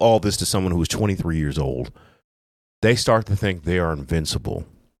give all this to someone who is 23 years old, they start to think they are invincible.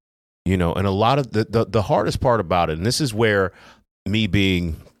 And a lot of the hardest part about it, and this is where me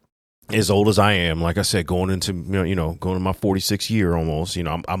being as old as I am, like I said, going into going to my 46th year almost,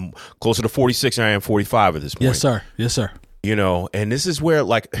 I'm closer to 46 than I am 45 at this point. Yes, sir. And this is where,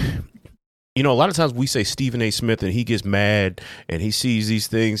 like, a lot of times we say Stephen A. Smith and he gets mad and he sees these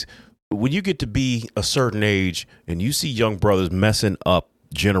things. When you get to be a certain age and you see young brothers messing up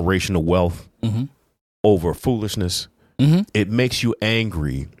generational wealth, over foolishness. Mm-hmm. It makes you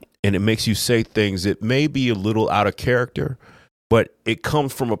angry, and it makes you say things that may be a little out of character, but it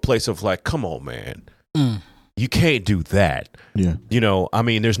comes from a place of like, come on, man. You can't do that. Yeah. I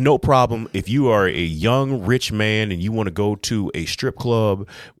mean, there's no problem if you are a young, rich man and you want to go to a strip club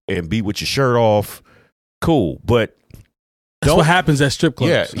and be with your shirt off. Cool. But that's what happens at strip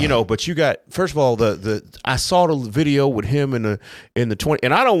clubs. Yeah. But you got, first of all, I saw the video with him in the 20,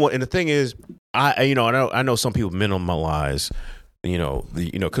 and I don't want, and the thing is, I know some people minimalize,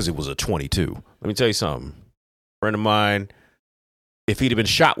 because it was a 22. Let me tell you something. A friend of mine, if he'd have been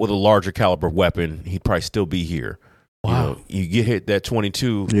shot with a larger caliber weapon, he'd probably still be here. Wow. You get hit that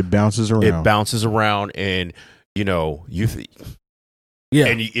 22. It bounces around. And, Yeah.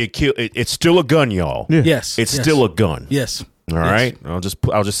 and it's still a gun, y'all. Yeah. Yes. It's still a gun. Yes. All right. I'll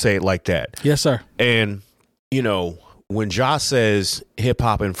just say it like that. Yes, sir. And, when Josh says hip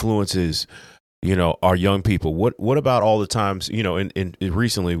hop influences, our young people, what about all the times, in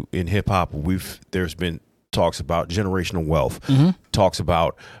recently in hip hop, there's been talks about generational wealth, talks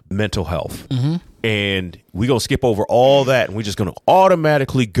about mental health. And we're going to skip over all that, and we're just going to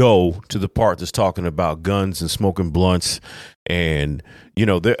automatically go to the part that's talking about guns and smoking blunts. And,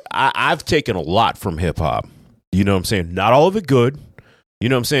 I've taken a lot from hip hop. You know what I'm saying? Not all of it good. You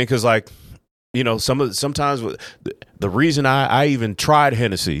know what I'm saying? Because, sometimes the reason I even tried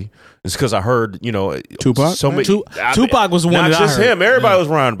Hennessy is because I heard, Tupac? Tupac was the one not that just I heard. him. Everybody was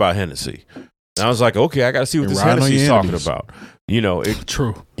round about Hennessy. And I was like, okay, I got to see what this Hennessy is talking about.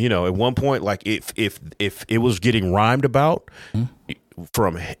 True. At one point, like if it was getting rhymed about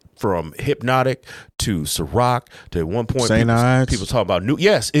from Hypnotic to Ciroc to at one point people talking about new.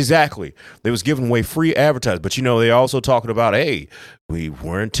 Yes, exactly. They was giving away free advertising, but they also talking about, hey, we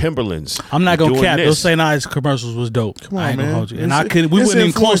wearing Timberlands. I'm not gonna cap. Those St. Ives commercials was dope. Come on, man. We weren't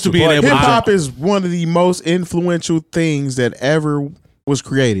even close to being able to. Hip hop is one of the most influential things that ever was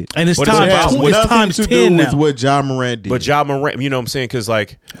created, and it's times to 10 now. with what Ja Morant did. But Ja Morant, you know what I'm saying? Because I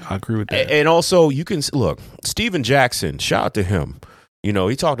agree with that. And also, you can look, Steven Jackson. Shout out to him.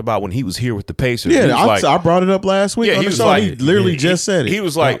 He talked about when he was here with the Pacers. Yeah, I brought it up last week. On the show. He literally just said it. He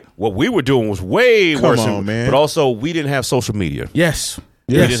was like, what we were doing was way worse. Man. But also, we didn't have social media. Yes.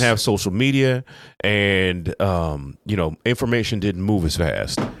 We didn't have social media, and information didn't move as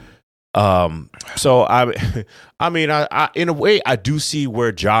fast. So I mean, in a way, I do see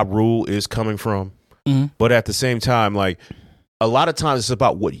where Ja Rule is coming from, but at the same time, like a lot of times, it's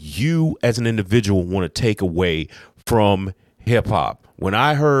about what you as an individual want to take away from hip hop. When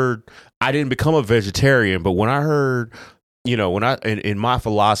I heard, I didn't become a vegetarian, but when I heard, in my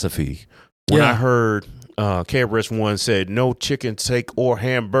philosophy, when I heard. KRS-One said, no chicken steak or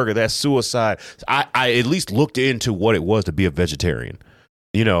hamburger, that's suicide. I at least looked into what it was to be a vegetarian.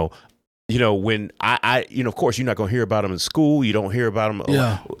 When I of course you're not gonna hear about him in school. You don't hear about him.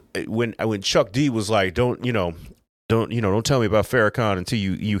 Yeah. When Chuck D was like, don't tell me about Farrakhan until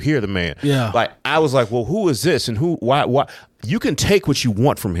you hear the man. Yeah. Like I was like, well, who is this and why? You can take what you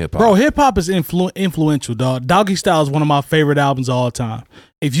want from hip hop. Bro, hip hop is influential, dog. Doggy Style is one of my favorite albums of all time.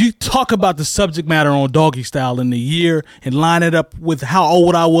 If you talk about the subject matter on Doggy Style in the year and line it up with how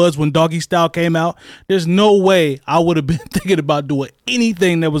old I was when Doggy Style came out, there's no way I would have been thinking about doing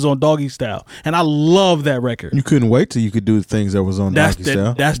anything that was on Doggy Style. And I love that record. You couldn't wait till you could do the things that was on Doggy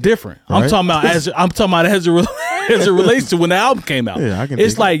Style. That's different. Right? I'm talking about as it relates to when the album came out. Yeah,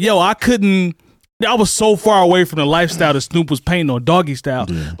 it's like, I was so far away from the lifestyle that Snoop was painting on Doggy Style,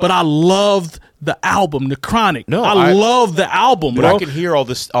 but I loved the album, The Chronic. No, I love the album, but bro. I can hear all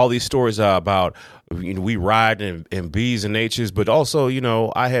these stories about we ride in B's and H's, but also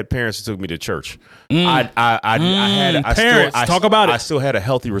I had parents that took me to church. Talk about it. I still had a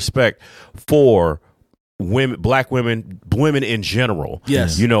healthy respect for women, black women in general.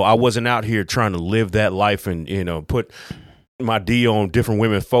 Yes, I wasn't out here trying to live that life and put my D on different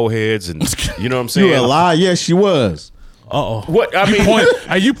women's foreheads, and you know what I'm saying? You a lie? Yes, she was. Uh-oh. What I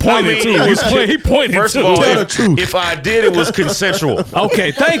mean? You pointed too. He pointed. First too. of all, Tell the truth. if I did, it was consensual.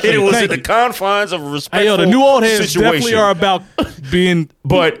 Okay, thank you. It was thank in the you. confines of a respectful Hey, the new old heads situation. definitely are about being.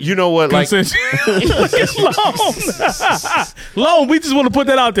 But you know what? Like, Look at Lone. We just want to put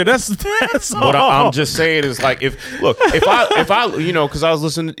that out there. That's all. what I'm just saying is like, if I because I was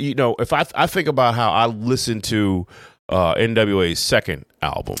listening, if I think about how I listened to NWA's second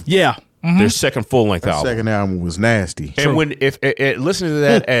album, Yeah. Mm-hmm. their second full length That album, second album was nasty. and when if listening to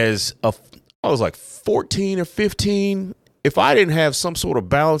that as I was like 14 or 15, if I didn't have some sort of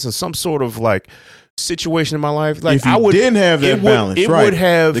balance and some sort of like situation in my life, like if you didn't have that balance, it right? would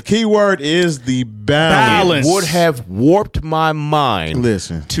have. The key word is the balance. It would have warped my mind.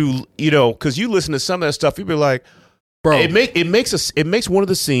 Listen to because you listen to some of that stuff, you'd be like, bro, it makes one of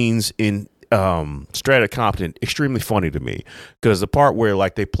the scenes in Straight Outta Compton extremely funny to me, because the part where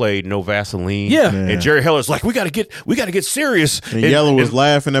like they played No Vaseline, and Jerry Heller's like, we got to get serious, and Yellow was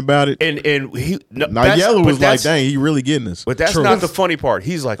laughing about it, and he Yellow was like, dang, he really getting us. But that's not the funny part.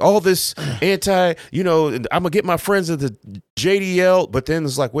 He's like, all this I'm gonna get my friends at the JDL, but then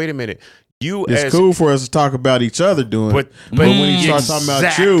it's like, wait a minute. It's cool for us to talk about each other doing, but when you start talking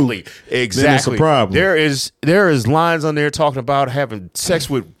about you, then it's a problem. There is lines on there talking about having sex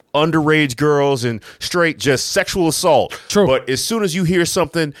with underage girls and straight just sexual assault. True. But as soon as you hear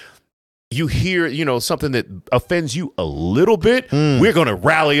something, something that offends you a little bit, we're gonna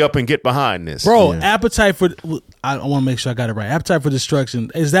rally up and get behind this, bro. Appetite for I want to make sure I got it right. Appetite for Destruction,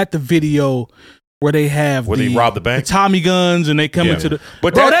 is that the video where they have they rob the bank, the Tommy guns, and they come into the?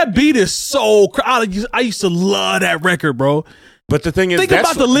 But bro, that beat is so. I used to love that record, bro. But the thing is, think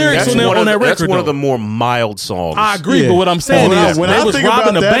about the lyrics on that record. That's one of the more mild songs. I agree, but what I'm saying is, when I think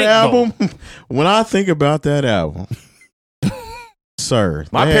about that album, when I think about that album, sir,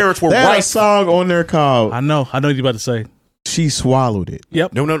 my parents were they right. had a song on there called. I know what you're about to say. She Swallowed It.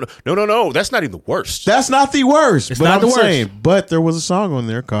 Yep. No. That's not even the worst. That's not the worst. It's but not I'm the worst. saying, but there was a song on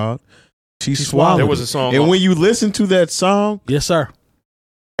there called She Swallowed It. There was a song, and when you listen to that song, yes, sir.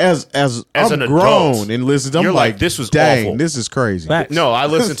 As I'm an grown adult, and listen, I'm you're like, this was dang, awful. this is crazy. Facts. No, I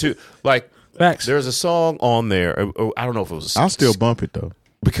listened to Facts. There's a song on there. I don't know if it was. I'll still bump it though.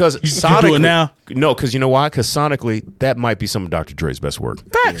 Because you sonically, do it now. No, because you know why? Because sonically, that might be some of Dr. Dre's best work.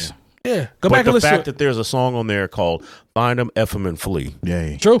 Facts. Yeah. Go But back and the listen. fact that there's a song on there called "Find 'Em, F 'Em, and Flee."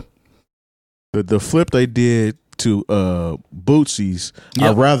 Yeah. True. The flip they did to Bootsy's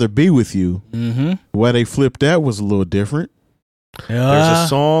Yep. "I'd Rather Be With You," why they flipped that was a little different. There's a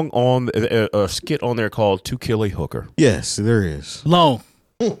song on a skit on there called "To Kill a Hooker." Yes, there is. Long.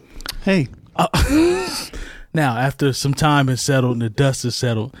 Hey, now after some time has settled and the dust has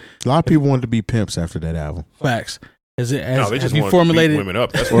settled, A lot of people wanted to be pimps after that album. facts. No, they just have you wanted to beat formulated women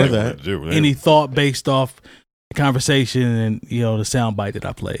up. That's what they that. wanted to do. any thought based off the conversation and the soundbite that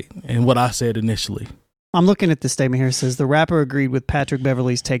I played and what I said initially? I'm looking at this statement here. It says the rapper agreed with Patrick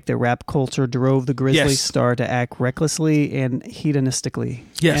Beverley's take that rap culture drove the Grizzly Yes. star to act recklessly and hedonistically.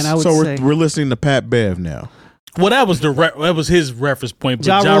 Yes. And I would So say we're listening to Pat Bev now. Well, that was that was his reference point, but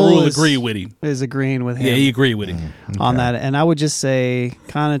Ja Ja Rule Rule is- agreed with him. is agreeing with him. Yeah, he agreed with him. on that. And I would just say,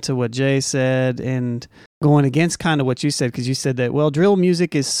 kind of to what Jay said, and going against kind of what you said, because you said that, well, drill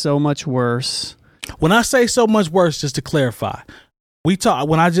music is so much worse. When I say so much worse, just to clarify, when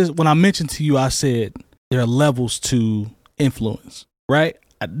I mentioned to you, I said there are levels to influence, right?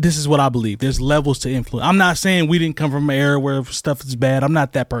 This is what I believe. There's levels to influence. I'm not saying we didn't come from an era where stuff is bad. I'm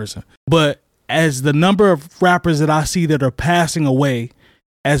not that person. But as the number of rappers that I see that are passing away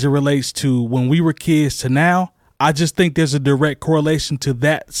as it relates to when we were kids to now, I just think there's a direct correlation to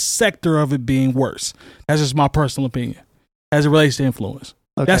that sector of it being worse. That's just my personal opinion as it relates to influence.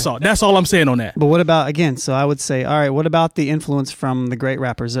 Okay. That's all. That's all I'm saying on that. But what about, again, so I would say, all right, what about the influence from the great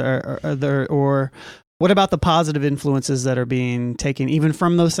rappers? Or what about the positive influences that are being taken even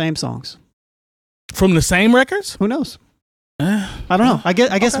from those same songs? From the same records? Who knows? I don't know. I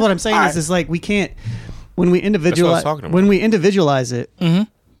guess what I'm saying is like we can't, when we individualize it. Mm-hmm.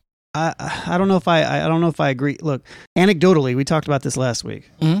 I don't know if I don't know if I agree. Look, anecdotally, we talked about this last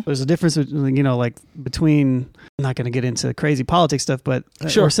week. Mm-hmm. There's a difference, like between. I'm not going to get into crazy politics stuff, but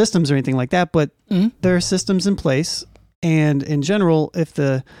Sure. or systems or anything like that. But there are systems in place, and in general, if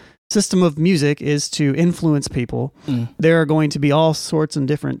the system of music is to influence people, there are going to be all sorts and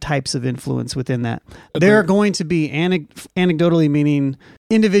different types of influence within that. There are going to be anecdotally, meaning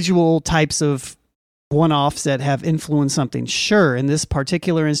individual types of one-offs that have influenced something. Sure, in this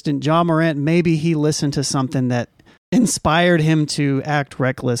particular instant, John Morant, maybe he listened to something that inspired him to act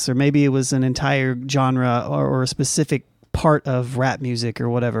reckless, or maybe it was an entire genre or a specific part of rap music or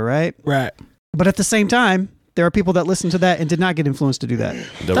whatever, right? Right. But at the same time, there are people that listen to that and did not get influenced to do that.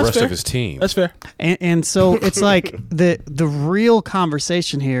 The That's rest fair. of his team. That's fair. And so it's like the real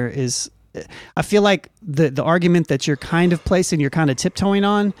conversation here is, I feel like the argument that you're kind of placing, you're kind of tiptoeing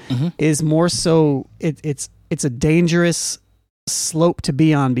on, is more so it's a dangerous slope to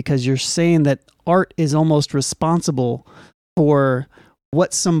be on, because you're saying that art is almost responsible for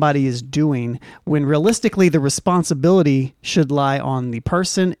what somebody is doing, when realistically the responsibility should lie on the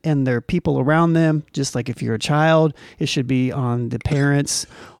person and their people around them. Just like if you're a child, it should be on the parents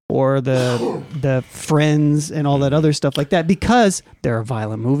or the Friends and all that other stuff like that, because there are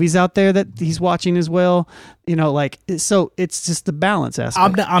violent movies out there that he's watching as well. So it's just the balance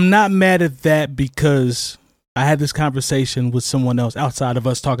aspect. I'm not mad at that, because I had this conversation with someone else outside of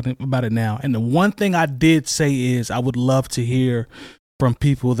us talking about it now. And the one thing I did say is I would love to hear from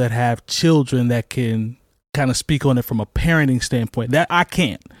people that have children that can kind of speak on it from a parenting standpoint. That I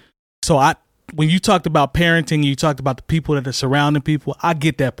can't. So when you talked about parenting, you talked about the people that are surrounding people. I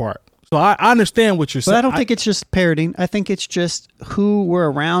get that part. So I understand what you're saying. But I don't think it's just parenting. I think it's just who we're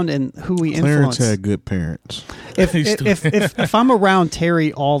around and who we influence. Clarence had good parents. If I'm around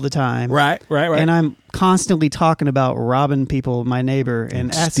Terry all the time, right, and I'm constantly talking about robbing people, my neighbor,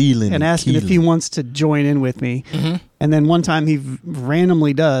 and stealing and asking if he wants to join in with me, and then one time he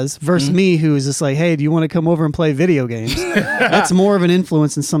randomly does, versus me, who is just like, hey, do you want to come over and play video games? That's more of an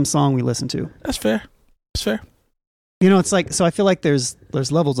influence than some song we listen to. That's fair. It's like, so I feel like there's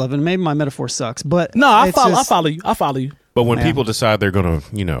levels of it. And maybe my metaphor sucks, but no, I follow you. But when people decide they're going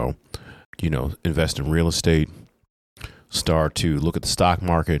to, invest in real estate, start to look at the stock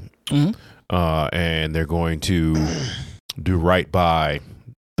market, and they're going to do right by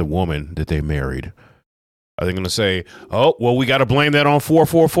the woman that they married, are they going to say, oh, well, we got to blame that on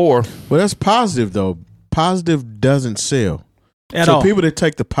 444? Well, that's positive, though. Positive doesn't sell. At all. People that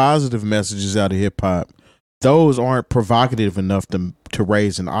take the positive messages out of hip hop, those aren't provocative enough to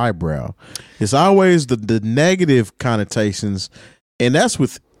raise an eyebrow. It's always the negative connotations, and that's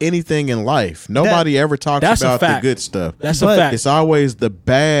with anything in life. Nobody ever talks about the good stuff. That's a fact. It's always the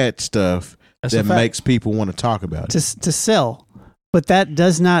bad stuff that makes people want to talk about it. To sell. But that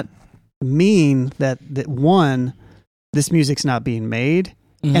does not mean that one, this music's not being made,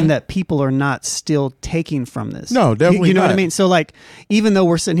 and that people are not still taking from this. No, definitely You know not. what I mean? So, like, even though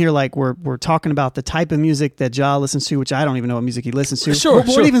we're sitting here, like, we're talking about the type of music that Ja listens to, which I don't even know what music he listens to. Sure.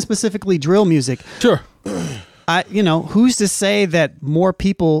 Or even specifically drill music. Sure. Who's to say that more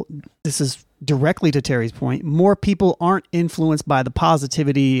people, this is directly to Terry's point, more people aren't influenced by the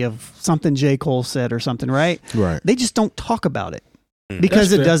positivity of something J. Cole said or something, right? Right. They just don't talk about it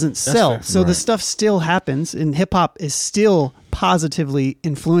because it doesn't sell. So the stuff still happens, and hip hop is still positively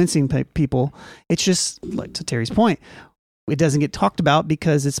influencing people. It's just, like to Terry's point, it doesn't get talked about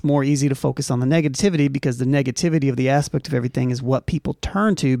because it's more easy to focus on the negativity, because the negativity of the aspect of everything is what people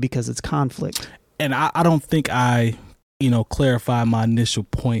turn to because it's conflict. And I don't think I clarify my initial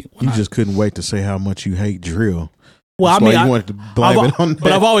point. You just couldn't wait to say how much you hate drill. Well, That's why you wanted to blame it on that.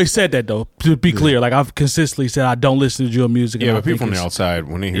 But I've always said that, though. To be clear, like, I've consistently said I don't listen to drill music. Yeah, but people from the outside,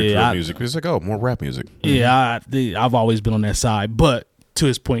 when they hear drill music, it's like, oh, more rap music. Yeah, I've always been on that side. But to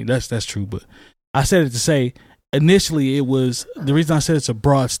his point, that's true. But I said it to say, initially, it was, the reason I said it's a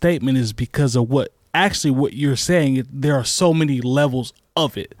broad statement is because of what you're saying. There are so many levels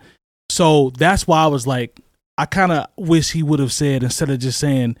of it. So that's why I was like, I kind of wish he would have said, instead of just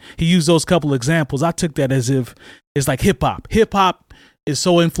saying, he used those couple examples, I took that as if it's like hip hop. Hip hop is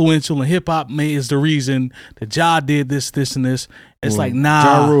so influential, and hip hop is the reason that Ja did this, and this. It's like, nah.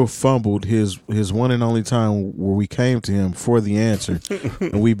 Ja Rule fumbled his one and only time where we came to him for the answer.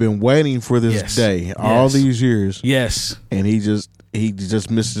 And we've been waiting for this day all these years. Yes. And he just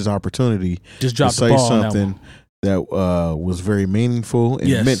missed his opportunity just dropped to say the ball something that was very meaningful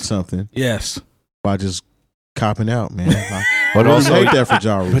and meant something. Yes. By just copping out, man. But I also, hate that for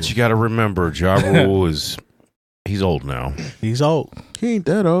Ja Rule. But you got to remember, Ja Rule he's old now. He's old. He ain't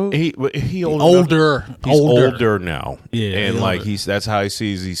that old. He older. He's older now. Yeah, and like that's how he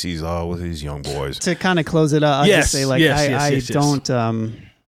sees with these young boys. To kind of close it up, I just say, like, I don't.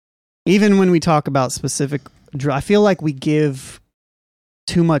 Even when we talk about specific, I feel like we give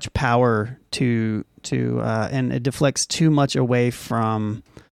too much power to and it deflects too much away from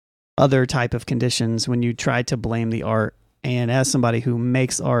other type of conditions when you try to blame the art. And as somebody who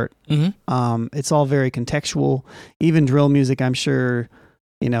makes art, it's all very contextual. Even drill music, I'm sure,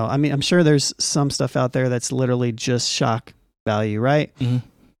 I'm sure there's some stuff out there that's literally just shock value, right?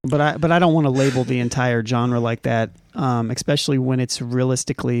 But I don't want to label the entire genre like that, especially when it's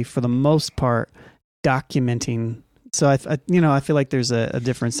realistically, for the most part, documenting. So I feel like there's a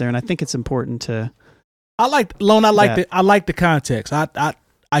difference there, and I think it's important to. I like the context.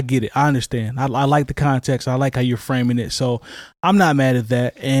 I get it. I understand. I like the context. I like how you're framing it. So I'm not mad at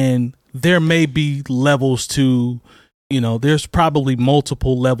that. And there may be levels to, there's probably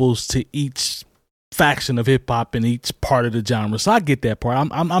multiple levels to each faction of hip hop in each part of the genre. So I get that part.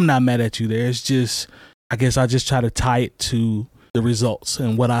 I'm not mad at you there. It's just, I guess I just try to tie it to the results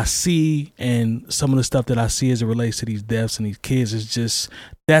and what I see, and some of the stuff that I see as it relates to these deaths and these kids is just,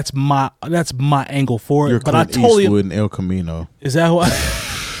 that's my angle for it. You're but Clint I totally Eastwood and El Camino. Is that who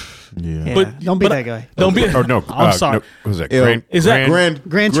Yeah. But don't be that guy. Don't be. Or no, I'm sorry. No, what was that? L- Gran, Is that- Gran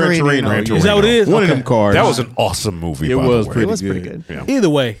Torino. Is that what it is? One Okay. of them cars. that was an awesome movie. It by was the way. pretty It was good. pretty good. Yeah. Either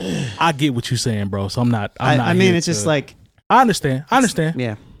way, I get what you're saying, bro. So I'm not. I mean, here it's just to- like, I understand.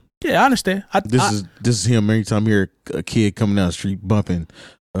 yeah. Yeah, I understand. This is him every time you hear a kid coming down the street bumping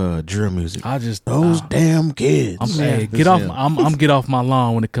drill music. I just Those damn kids. Hey, That's get off. him. I'm get off my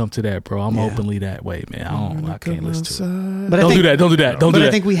lawn when it comes to that, bro. I'm Yeah. openly that way, man. I can't listen to it. But I Don't think, do that. Don't do that. Don't But do I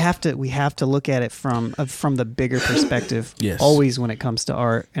that. think we have to look at it from the bigger perspective. Yes. Always when it comes to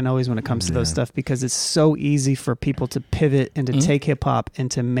art and always when it comes to those stuff, because it's so easy for people to pivot and to take hip hop and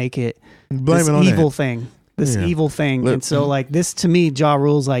to make it Blame this it on evil that. thing. This Yeah. evil thing. Let- And so like this to me, Ja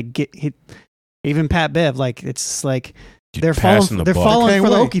Rule's like get hit. Even Pat Bev, like it's like they're passing falling. the They're buck. falling Can't for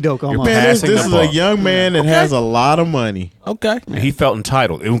the wait. okie doke almost. Man, this Passing is the a buck. young man that has a lot of money. Okay. He felt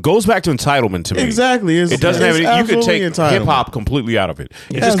entitled. It goes back to entitlement to me. Exactly. It doesn't have it's any. You could absolutely take entitlement. hip hop completely out of it.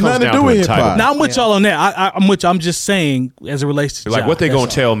 It has just comes nothing to down do to with hip-hop. entitlement. Now I'm with y'all on that. I'm with you. I'm just saying as it relates to Like Ja, what they that's gonna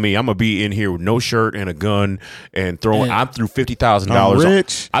all. tell me? I'm gonna be in here with no shirt and a gun and throwing. Yeah. I threw $50,000. I'm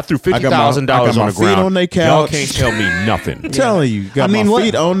rich. I threw I got my- $50,000 I got on my the feet ground. on they Y'all couch. can't tell me nothing. I'm telling you, got I mean, my what-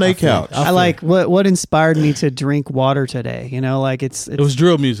 feet on their couch. I like what inspired me to drink water today. You know, like it's It was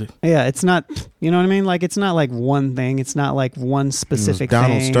drill music. yeah, it's not. You know what I mean? Like it's not like one thing. It's not like one specific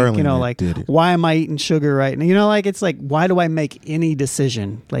Donald thing. Sterling you know, that like did it. why am I eating sugar right now? You know, like it's like why do I make any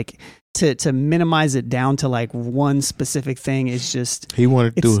decision like to minimize it down to like one specific thing is just He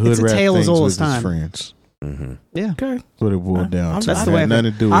wanted to do It's hood a rap tale as things old with as his time. friends. yeah. Okay. That's what it boiled down to. That's It the way I had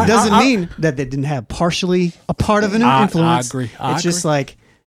nothing to do I- with it. Doesn't I- mean that they didn't have partially a part of an I influence. agree. It's just like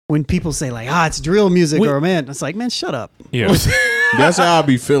when people say like it's drill music We- or man, it's like man, shut up. Yeah. That's how I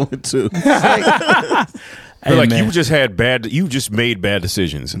be feeling too. But like man, you just made bad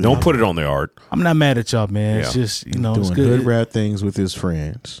decisions. Don't put it on the art. I'm not mad at y'all, man. It's Yeah. just it's Doing good. hood rap things with his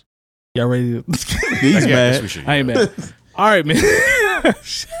friends. Y'all ready? To He's Yeah, mad. that's what you- I ain't mad. All right, man.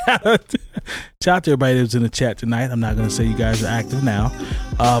 shout out to everybody that was in the chat tonight. I'm not gonna say you guys are active now,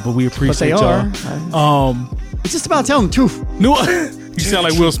 but we But appreciate they y'all. are. It's just about telling the truth. You sound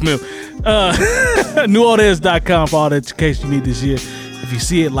like Will Smith. NewOrleans.com for all the education you need this year. If you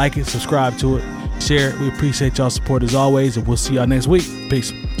see it, like it, subscribe to it, share it. We appreciate y'all support as always, and we'll see y'all next week.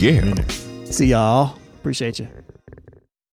 Peace. Yeah. See y'all. Appreciate you.